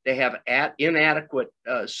supplies. They have inadequate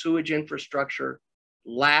sewage infrastructure,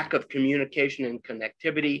 lack of communication and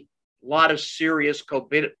connectivity, a lot of serious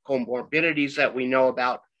comorbidities that we know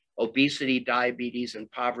about: obesity, diabetes,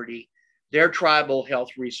 and poverty. Their tribal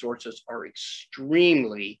health resources are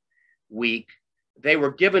extremely weak. They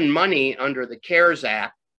were given money under the CARES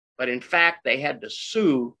Act, but in fact, they had to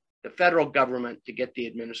sue the federal government to get the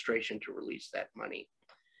administration to release that money.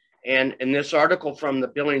 And in this article from the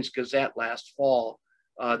Billings Gazette last fall,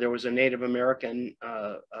 there was a Native American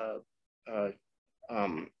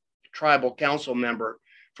tribal council member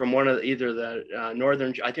from one of either the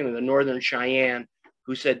northern, I think the Northern Cheyenne,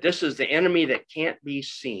 who said, "This is the enemy that can't be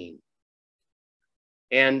seen."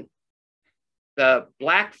 And the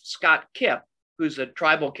Black Scott Kipp, who's a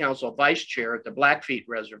tribal council vice chair at the Blackfeet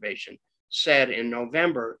Reservation, said in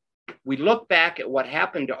November, "We look back at what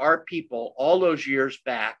happened to our people all those years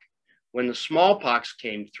back when the smallpox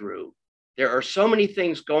came through. There are so many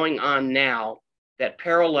things going on now that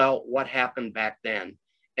parallel what happened back then."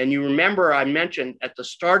 And you remember I mentioned at the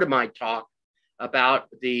start of my talk about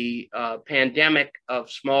the pandemic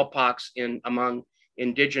of smallpox among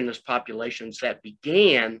indigenous populations that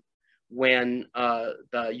began when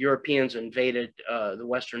the Europeans invaded the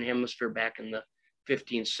Western Hemisphere back in the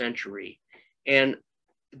 15th century. And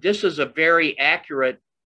this is a very accurate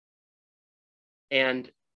and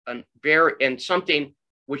something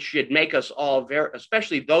which should make us all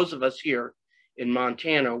especially those of us here in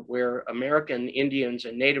Montana, where American Indians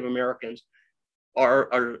and Native Americans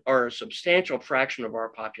are a substantial fraction of our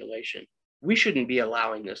population. We shouldn't be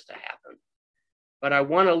allowing this to happen. But I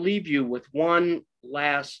want to leave you with one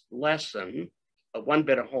last lesson, one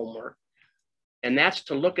bit of homework, and that's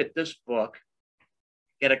to look at this book,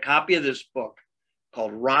 get a copy of this book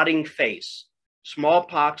called Rotting Face,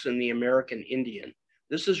 Smallpox and the American Indian.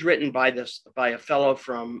 This is written by a fellow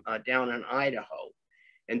from down in Idaho.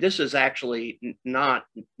 And this is actually not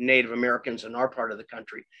Native Americans in our part of the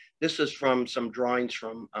country. This is from some drawings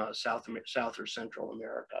from South or Central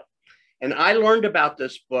America. And I learned about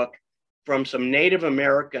this book from some Native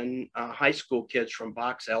American high school kids from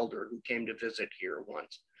Box Elder who came to visit here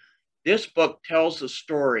once. This book tells the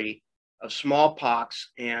story of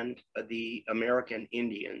smallpox and the American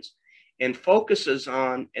Indians and focuses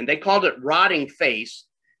on, and they called it Rotting Face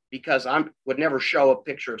because I would never show a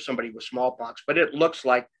picture of somebody with smallpox, but it looks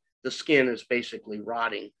like the skin is basically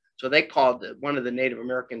rotting. So they called one of the Native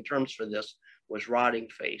American terms for this was rotting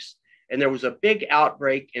face. And there was a big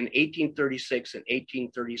outbreak in 1836 and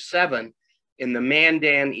 1837 in the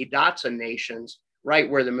Mandan Hidatsa nations, right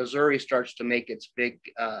where the Missouri starts to make its big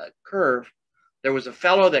curve. There was a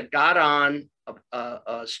fellow that got on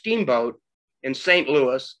a steamboat in St.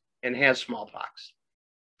 Louis and had smallpox.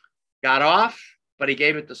 Got off, but he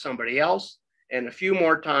gave it to somebody else. And a few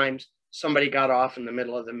more times, somebody got off in the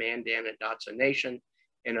middle of the Mandan and Dotson Nation,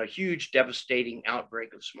 and a huge devastating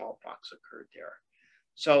outbreak of smallpox occurred there.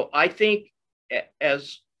 So I think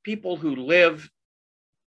as people who live,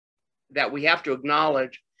 that we have to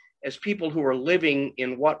acknowledge as people who are living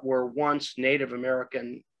in what were once Native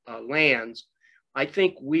American lands, I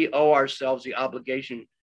think we owe ourselves the obligation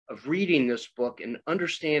of reading this book and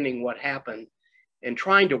understanding what happened and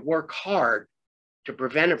trying to work hard to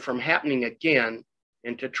prevent it from happening again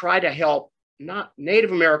and to try to help not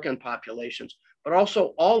Native American populations, but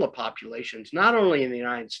also all the populations, not only in the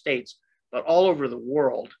United States, but all over the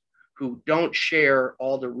world who don't share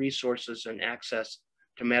all the resources and access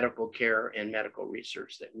to medical care and medical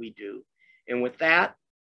research that we do. And with that,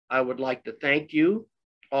 I would like to thank you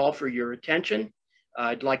all for your attention.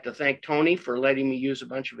 I'd like to thank Tony for letting me use a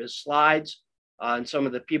bunch of his slides and some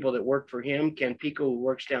of the people that work for him, Ken Pico, who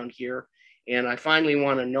works down here. And I finally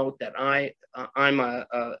want to note that I'm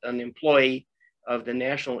an employee of the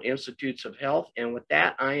National Institutes of Health. And with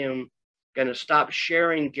that, I am going to stop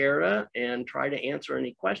sharing, Gerda, and try to answer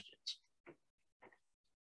any questions.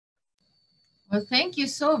 Well, thank you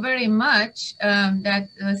so very much. That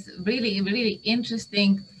was really, really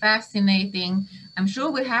interesting, fascinating. I'm sure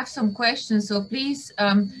we have some questions, so please,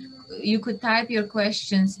 you could type your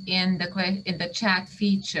questions in the chat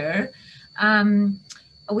feature.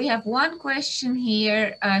 We have one question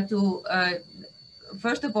here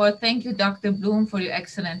first of all, thank you, Dr. Bloom, for your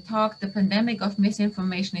excellent talk. The pandemic of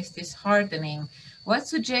misinformation is disheartening. What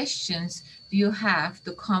suggestions do you have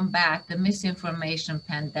to combat the misinformation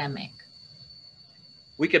pandemic?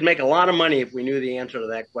 We could make a lot of money if we knew the answer to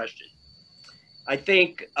that question. I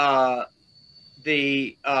think okay,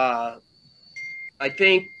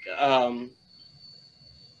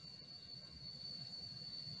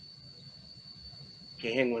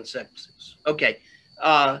 hang on 1 second. Okay,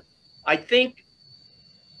 I think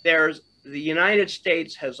the United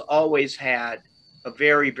States has always had a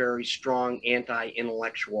very, very strong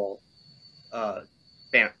anti-intellectual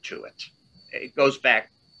bent to it. It goes back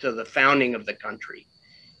to the founding of the country.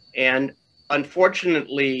 And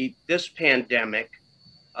unfortunately, this pandemic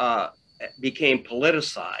became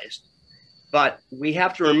politicized. But we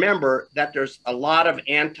have to remember that there's a lot of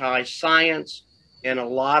anti-science and a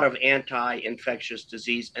lot of anti-infectious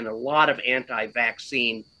disease and a lot of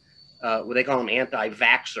anti-vaccine, what they call them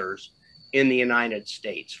anti-vaxxers in the United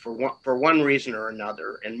States for one reason or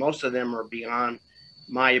another. And most of them are beyond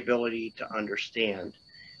my ability to understand.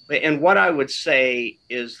 And what I would say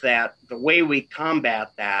is that the way we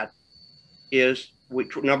combat that is,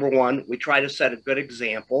 number one, we try to set a good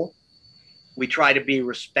example. We try to be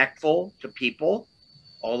respectful to people,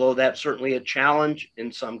 although that's certainly a challenge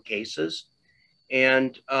in some cases.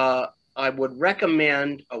 And I would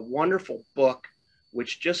recommend a wonderful book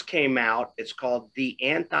which just came out. It's called The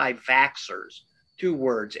Anti-Vaxxers, 2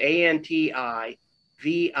 words,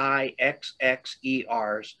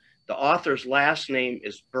 ANTIVIXXERs. The author's last name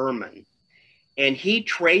is Berman, and he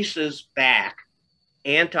traces back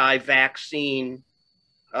anti-vaccine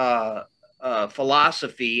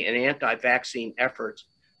philosophy and anti-vaccine efforts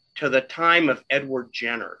to the time of Edward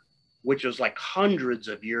Jenner, which was like hundreds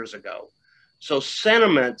of years ago. So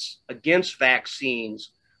sentiments against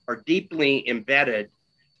vaccines are deeply embedded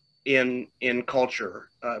in culture,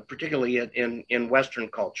 particularly in Western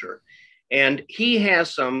culture. And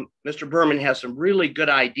Mr. Berman has some really good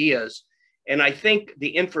ideas. And I think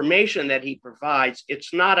the information that he provides,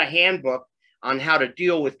 it's not a handbook on how to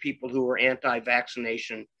deal with people who are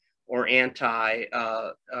anti-vaccination or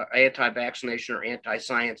anti-vaccination or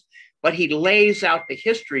anti-science, but he lays out the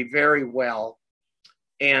history very well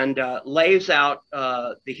and lays out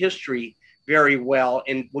the history very well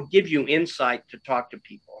and will give you insight to talk to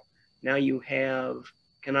people. Now you have,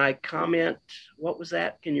 can I comment? What was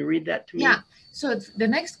that? Can you read that to me? Yeah, so the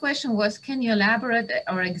next question was, can you elaborate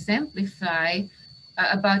or exemplify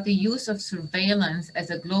about the use of surveillance as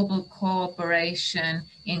a global cooperation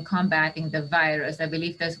in combating the virus? I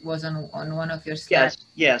believe that was on one of your slides.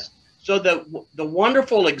 Yes. So the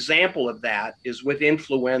wonderful example of that is with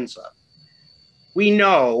influenza. We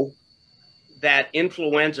know that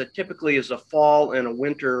influenza typically is a fall and a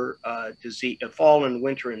winter disease, a fall and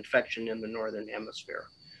winter infection in the Northern Hemisphere.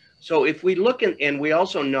 So if we look and we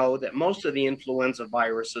also know that most of the influenza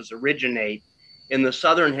viruses originate in the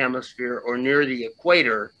Southern Hemisphere or near the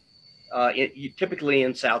equator, typically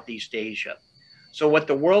in Southeast Asia. So what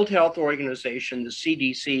the World Health Organization, the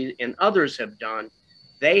CDC, and others have done,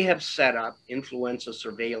 they have set up influenza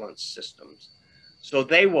surveillance systems. So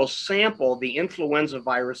they will sample the influenza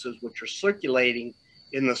viruses which are circulating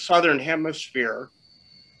in the southern hemisphere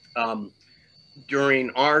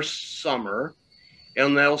during our summer,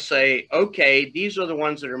 and they'll say, okay, these are the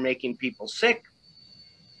ones that are making people sick.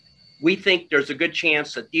 We think there's a good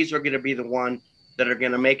chance that these are going to be the ones that are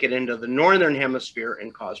going to make it into the northern hemisphere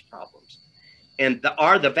and cause problems. And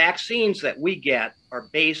the vaccines that we get are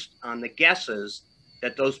based on the guesses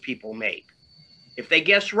that those people make. If they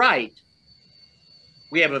guess right,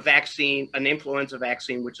 we have a vaccine, an influenza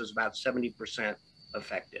vaccine, which is about 70%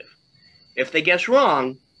 effective. If they guess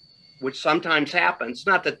wrong, which sometimes happens,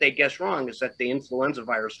 not that they guess wrong, is that the influenza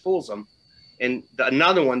virus fools them, and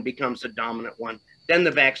another one becomes the dominant one, then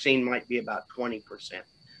the vaccine might be about 20%.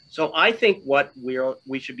 So I think what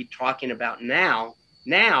we should be talking about now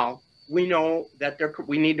we know that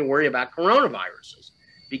we need to worry about coronaviruses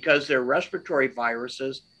because they're respiratory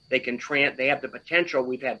viruses. They have the potential.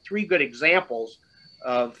 We've had 3 good examples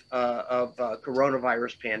of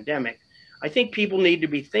coronavirus pandemic. I think people need to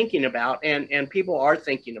be thinking about, and people are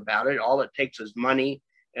thinking about it. All it takes is money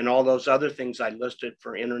and all those other things I listed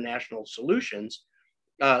for international solutions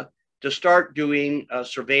to start doing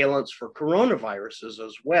surveillance for coronaviruses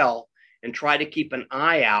as well, and try to keep an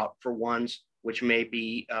eye out for ones which may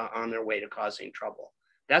be on their way to causing trouble.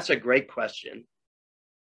 That's a great question.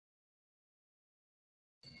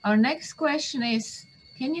 Our next question is,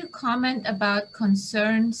 can you comment about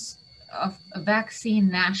concerns of vaccine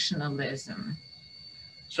nationalism?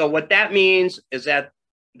 So what that means is that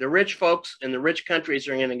the rich folks in the rich countries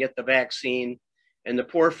are going to get the vaccine, and the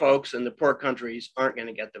poor folks in the poor countries aren't going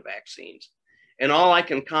to get the vaccines. And all I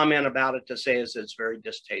can comment about it to say is it's very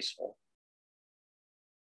distasteful.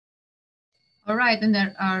 All right, and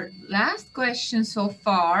then our last question so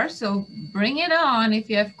far, so bring it on if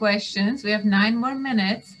you have questions. We have 9 more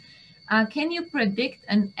minutes. Can you predict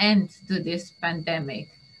an end to this pandemic?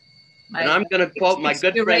 And I'm going to quote my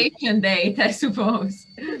good friend. Expiration date, I suppose.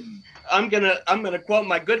 I'm going to quote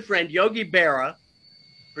my good friend Yogi Berra.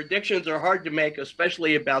 Predictions are hard to make,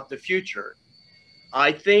 especially about the future.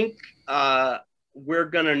 I think we're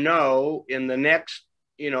going to know in the next,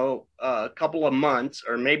 couple of months,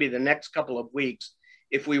 or maybe the next couple of weeks,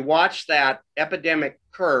 if we watch that epidemic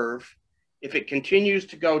curve, if it continues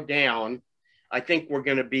to go down, I think we're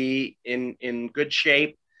going to be in good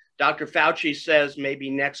shape. Dr. Fauci says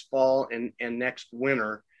maybe next fall and next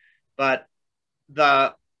winter. But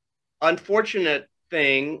the unfortunate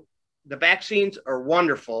thing, the vaccines are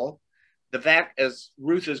wonderful. As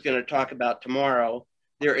Ruth is going to talk about tomorrow,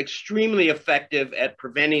 they're extremely effective at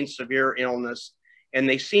preventing severe illness, and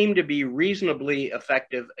they seem to be reasonably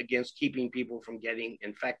effective against keeping people from getting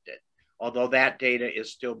infected, although that data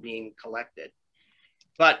is still being collected.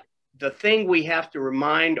 But the thing we have to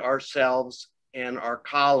remind ourselves and our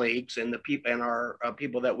colleagues and the people and our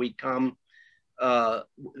people that we come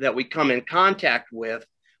in contact with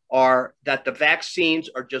are that the vaccines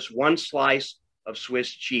are just one slice of Swiss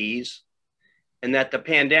cheese, and that the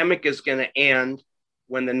pandemic is going to end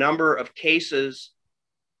when the number of cases,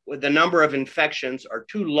 with the number of infections are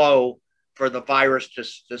too low for the virus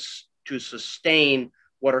to sustain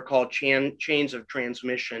what are called chains of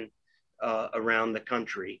transmission around the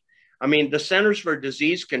country. I mean, the Centers for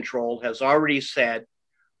Disease Control has already said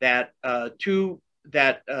that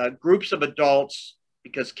groups of adults,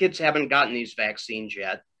 because kids haven't gotten these vaccines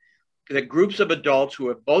yet, that groups of adults who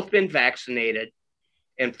have both been vaccinated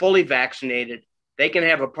and fully vaccinated, they can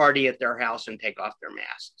have a party at their house and take off their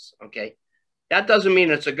masks, okay? That doesn't mean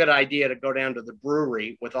it's a good idea to go down to the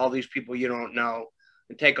brewery with all these people you don't know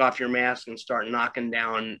and take off your mask and start knocking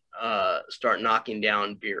down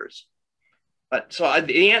beers. But so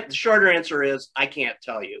the shorter answer is, I can't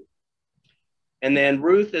tell you. And then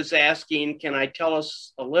Ruth is asking, can I tell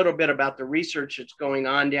us a little bit about the research that's going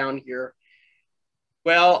on down here?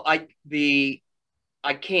 Well, I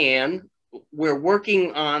can. We're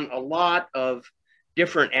working on a lot of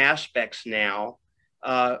different aspects now.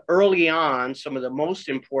 Early on, some of the most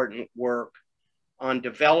important work on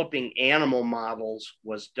developing animal models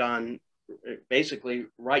was done basically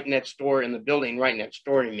right next door in the building, right next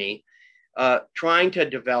door to me, trying to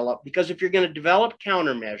develop, because if you're going to develop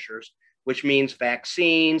countermeasures, which means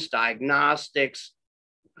vaccines, diagnostics,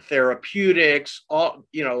 therapeutics,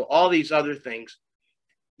 all these other things,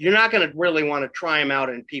 you're not going to really want to try them out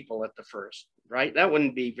in people at the first, right? That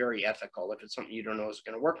wouldn't be very ethical if it's something you don't know is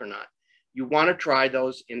going to work or not. You want to try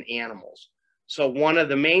those in animals. So one of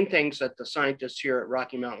the main things that the scientists here at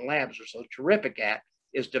Rocky Mountain Labs are so terrific at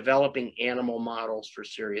is developing animal models for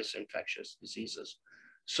serious infectious diseases.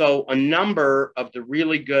 So a number of the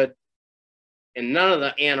really good, and none of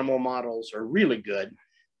the animal models are really good,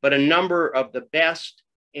 but a number of the best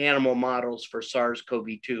animal models for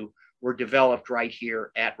SARS-CoV-2 were developed right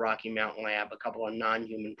here at Rocky Mountain Lab, a couple of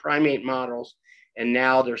non-human primate models. And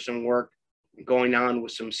now there's some work going on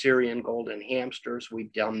with some Syrian golden hamsters.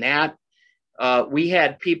 We've done that. We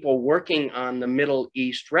had people working on the Middle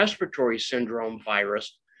East respiratory syndrome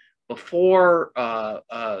virus before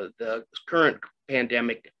the current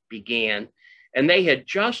pandemic began. And they had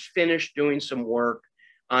just finished doing some work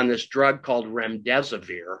on this drug called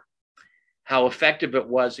remdesivir, how effective it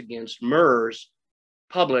was against MERS.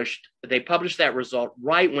 They published that result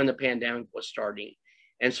right when the pandemic was starting.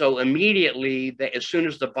 And so immediately, as soon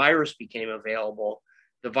as the virus became available,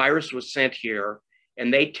 the virus was sent here,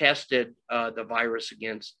 and they tested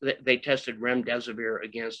they tested remdesivir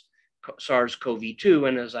against SARS-CoV-2.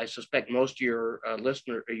 And as I suspect most of your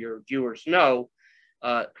your viewers know,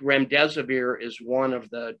 remdesivir is one of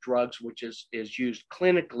the drugs which is used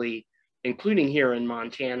clinically, including here in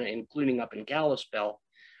Montana, including up in Kalispell,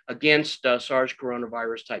 against SARS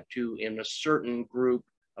coronavirus type 2 in a certain group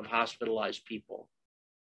of hospitalized people.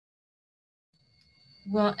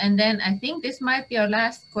 Well, and then I think this might be our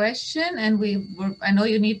last question, and I know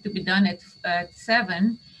you need to be done at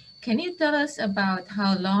 7. Can you tell us about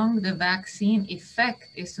how long the vaccine effect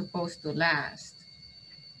is supposed to last?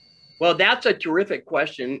 Well, that's a terrific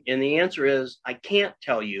question. And the answer is, I can't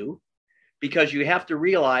tell you, because you have to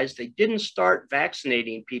realize they didn't start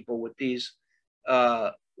vaccinating people with these,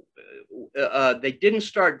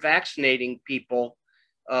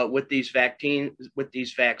 with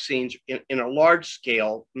these vaccines in a large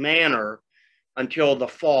scale manner until the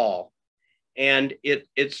fall. And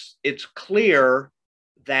it's clear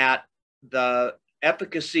that the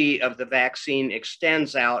efficacy of the vaccine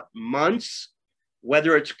extends out months.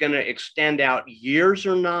 Whether it's going to extend out years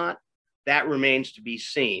or not, that remains to be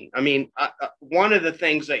seen. I mean, one of the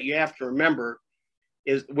things that you have to remember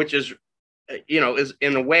is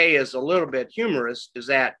in a way is a little bit humorous, is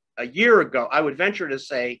that a year ago, I would venture to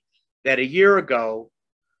say that a year ago,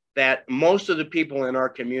 that most of the people in our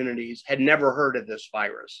communities had never heard of this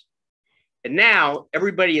virus. And now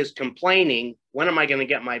everybody is complaining, when am I going to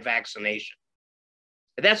get my vaccination?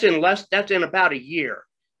 That's in about a year.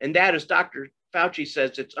 And that, as Dr. Fauci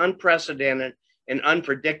says, it's unprecedented and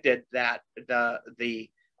unpredicted that the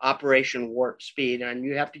Operation Warp Speed, and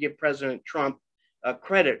you have to give President Trump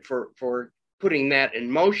credit for putting that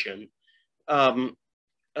in motion. And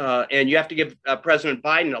you have to give President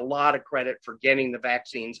Biden a lot of credit for getting the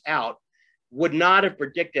vaccines out. Would not have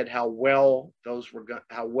predicted how well those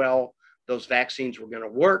vaccines were going to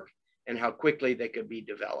work and how quickly they could be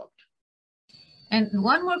developed. And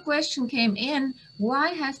one more question came in. Why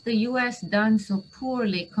has the US done so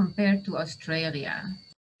poorly compared to Australia?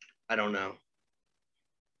 I don't know.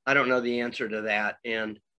 I don't know the answer to that.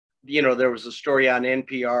 And, there was a story on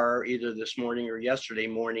NPR either this morning or yesterday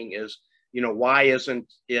morning is, why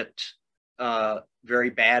isn't it very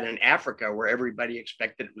bad in Africa, where everybody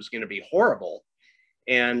expected it was going to be horrible?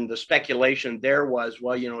 And the speculation there was,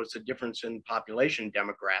 well, it's a difference in population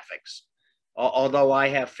demographics. Although I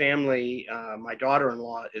have family, my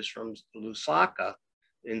daughter-in-law is from Lusaka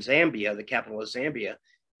in Zambia, the capital of Zambia.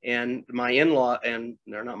 And my in-law, and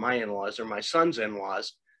they're not my in-laws, they're my son's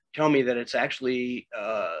in-laws, tell me that it's actually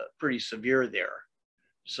pretty severe there.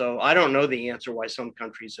 So I don't know the answer why some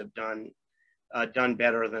countries have done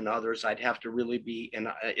better than others. I'd have to really be, and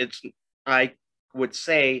I would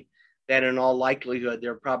say that in all likelihood,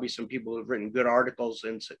 there are probably some people who've written good articles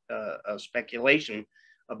and speculation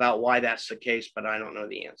about why that's the case, but I don't know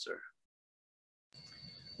the answer.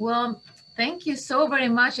 Well, thank you so very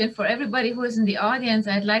much. And for everybody who is in the audience,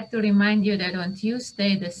 I'd like to remind you that on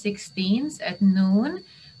Tuesday, the 16th at noon,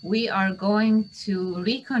 we are going to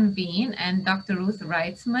reconvene, and Dr. Ruth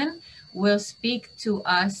Reitzman will speak to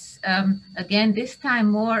us again, this time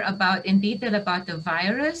more in detail about the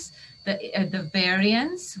virus, the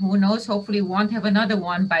variants, who knows, hopefully we won't have another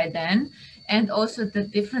one by then, and also the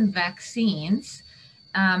different vaccines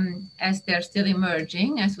as they're still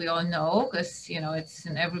emerging, as we all know, because, it's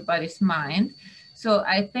in everybody's mind. So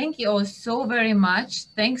I thank you all so very much.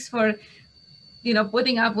 Thanks for,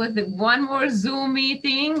 putting up with one more Zoom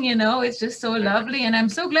meeting. It's just so lovely. And I'm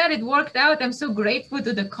so glad it worked out. I'm so grateful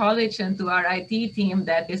to the college and to our IT team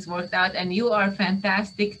that this worked out. And you are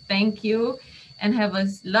fantastic. Thank you. And have a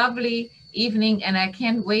lovely evening. And I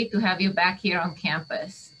can't wait to have you back here on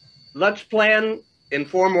campus. Let's plan in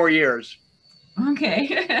 4 more years. Okay.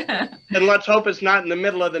 And let's hope it's not in the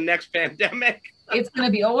middle of the next pandemic. It's going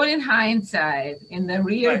to be all in hindsight, in the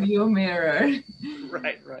rear view mirror.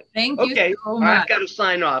 Right. Thank you so much. I've got to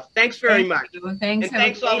sign off. Thanks very much. Thanks. And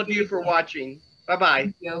thanks all of you for watching. Bye-bye.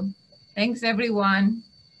 Thank you. Thanks, everyone.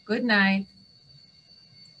 Good night.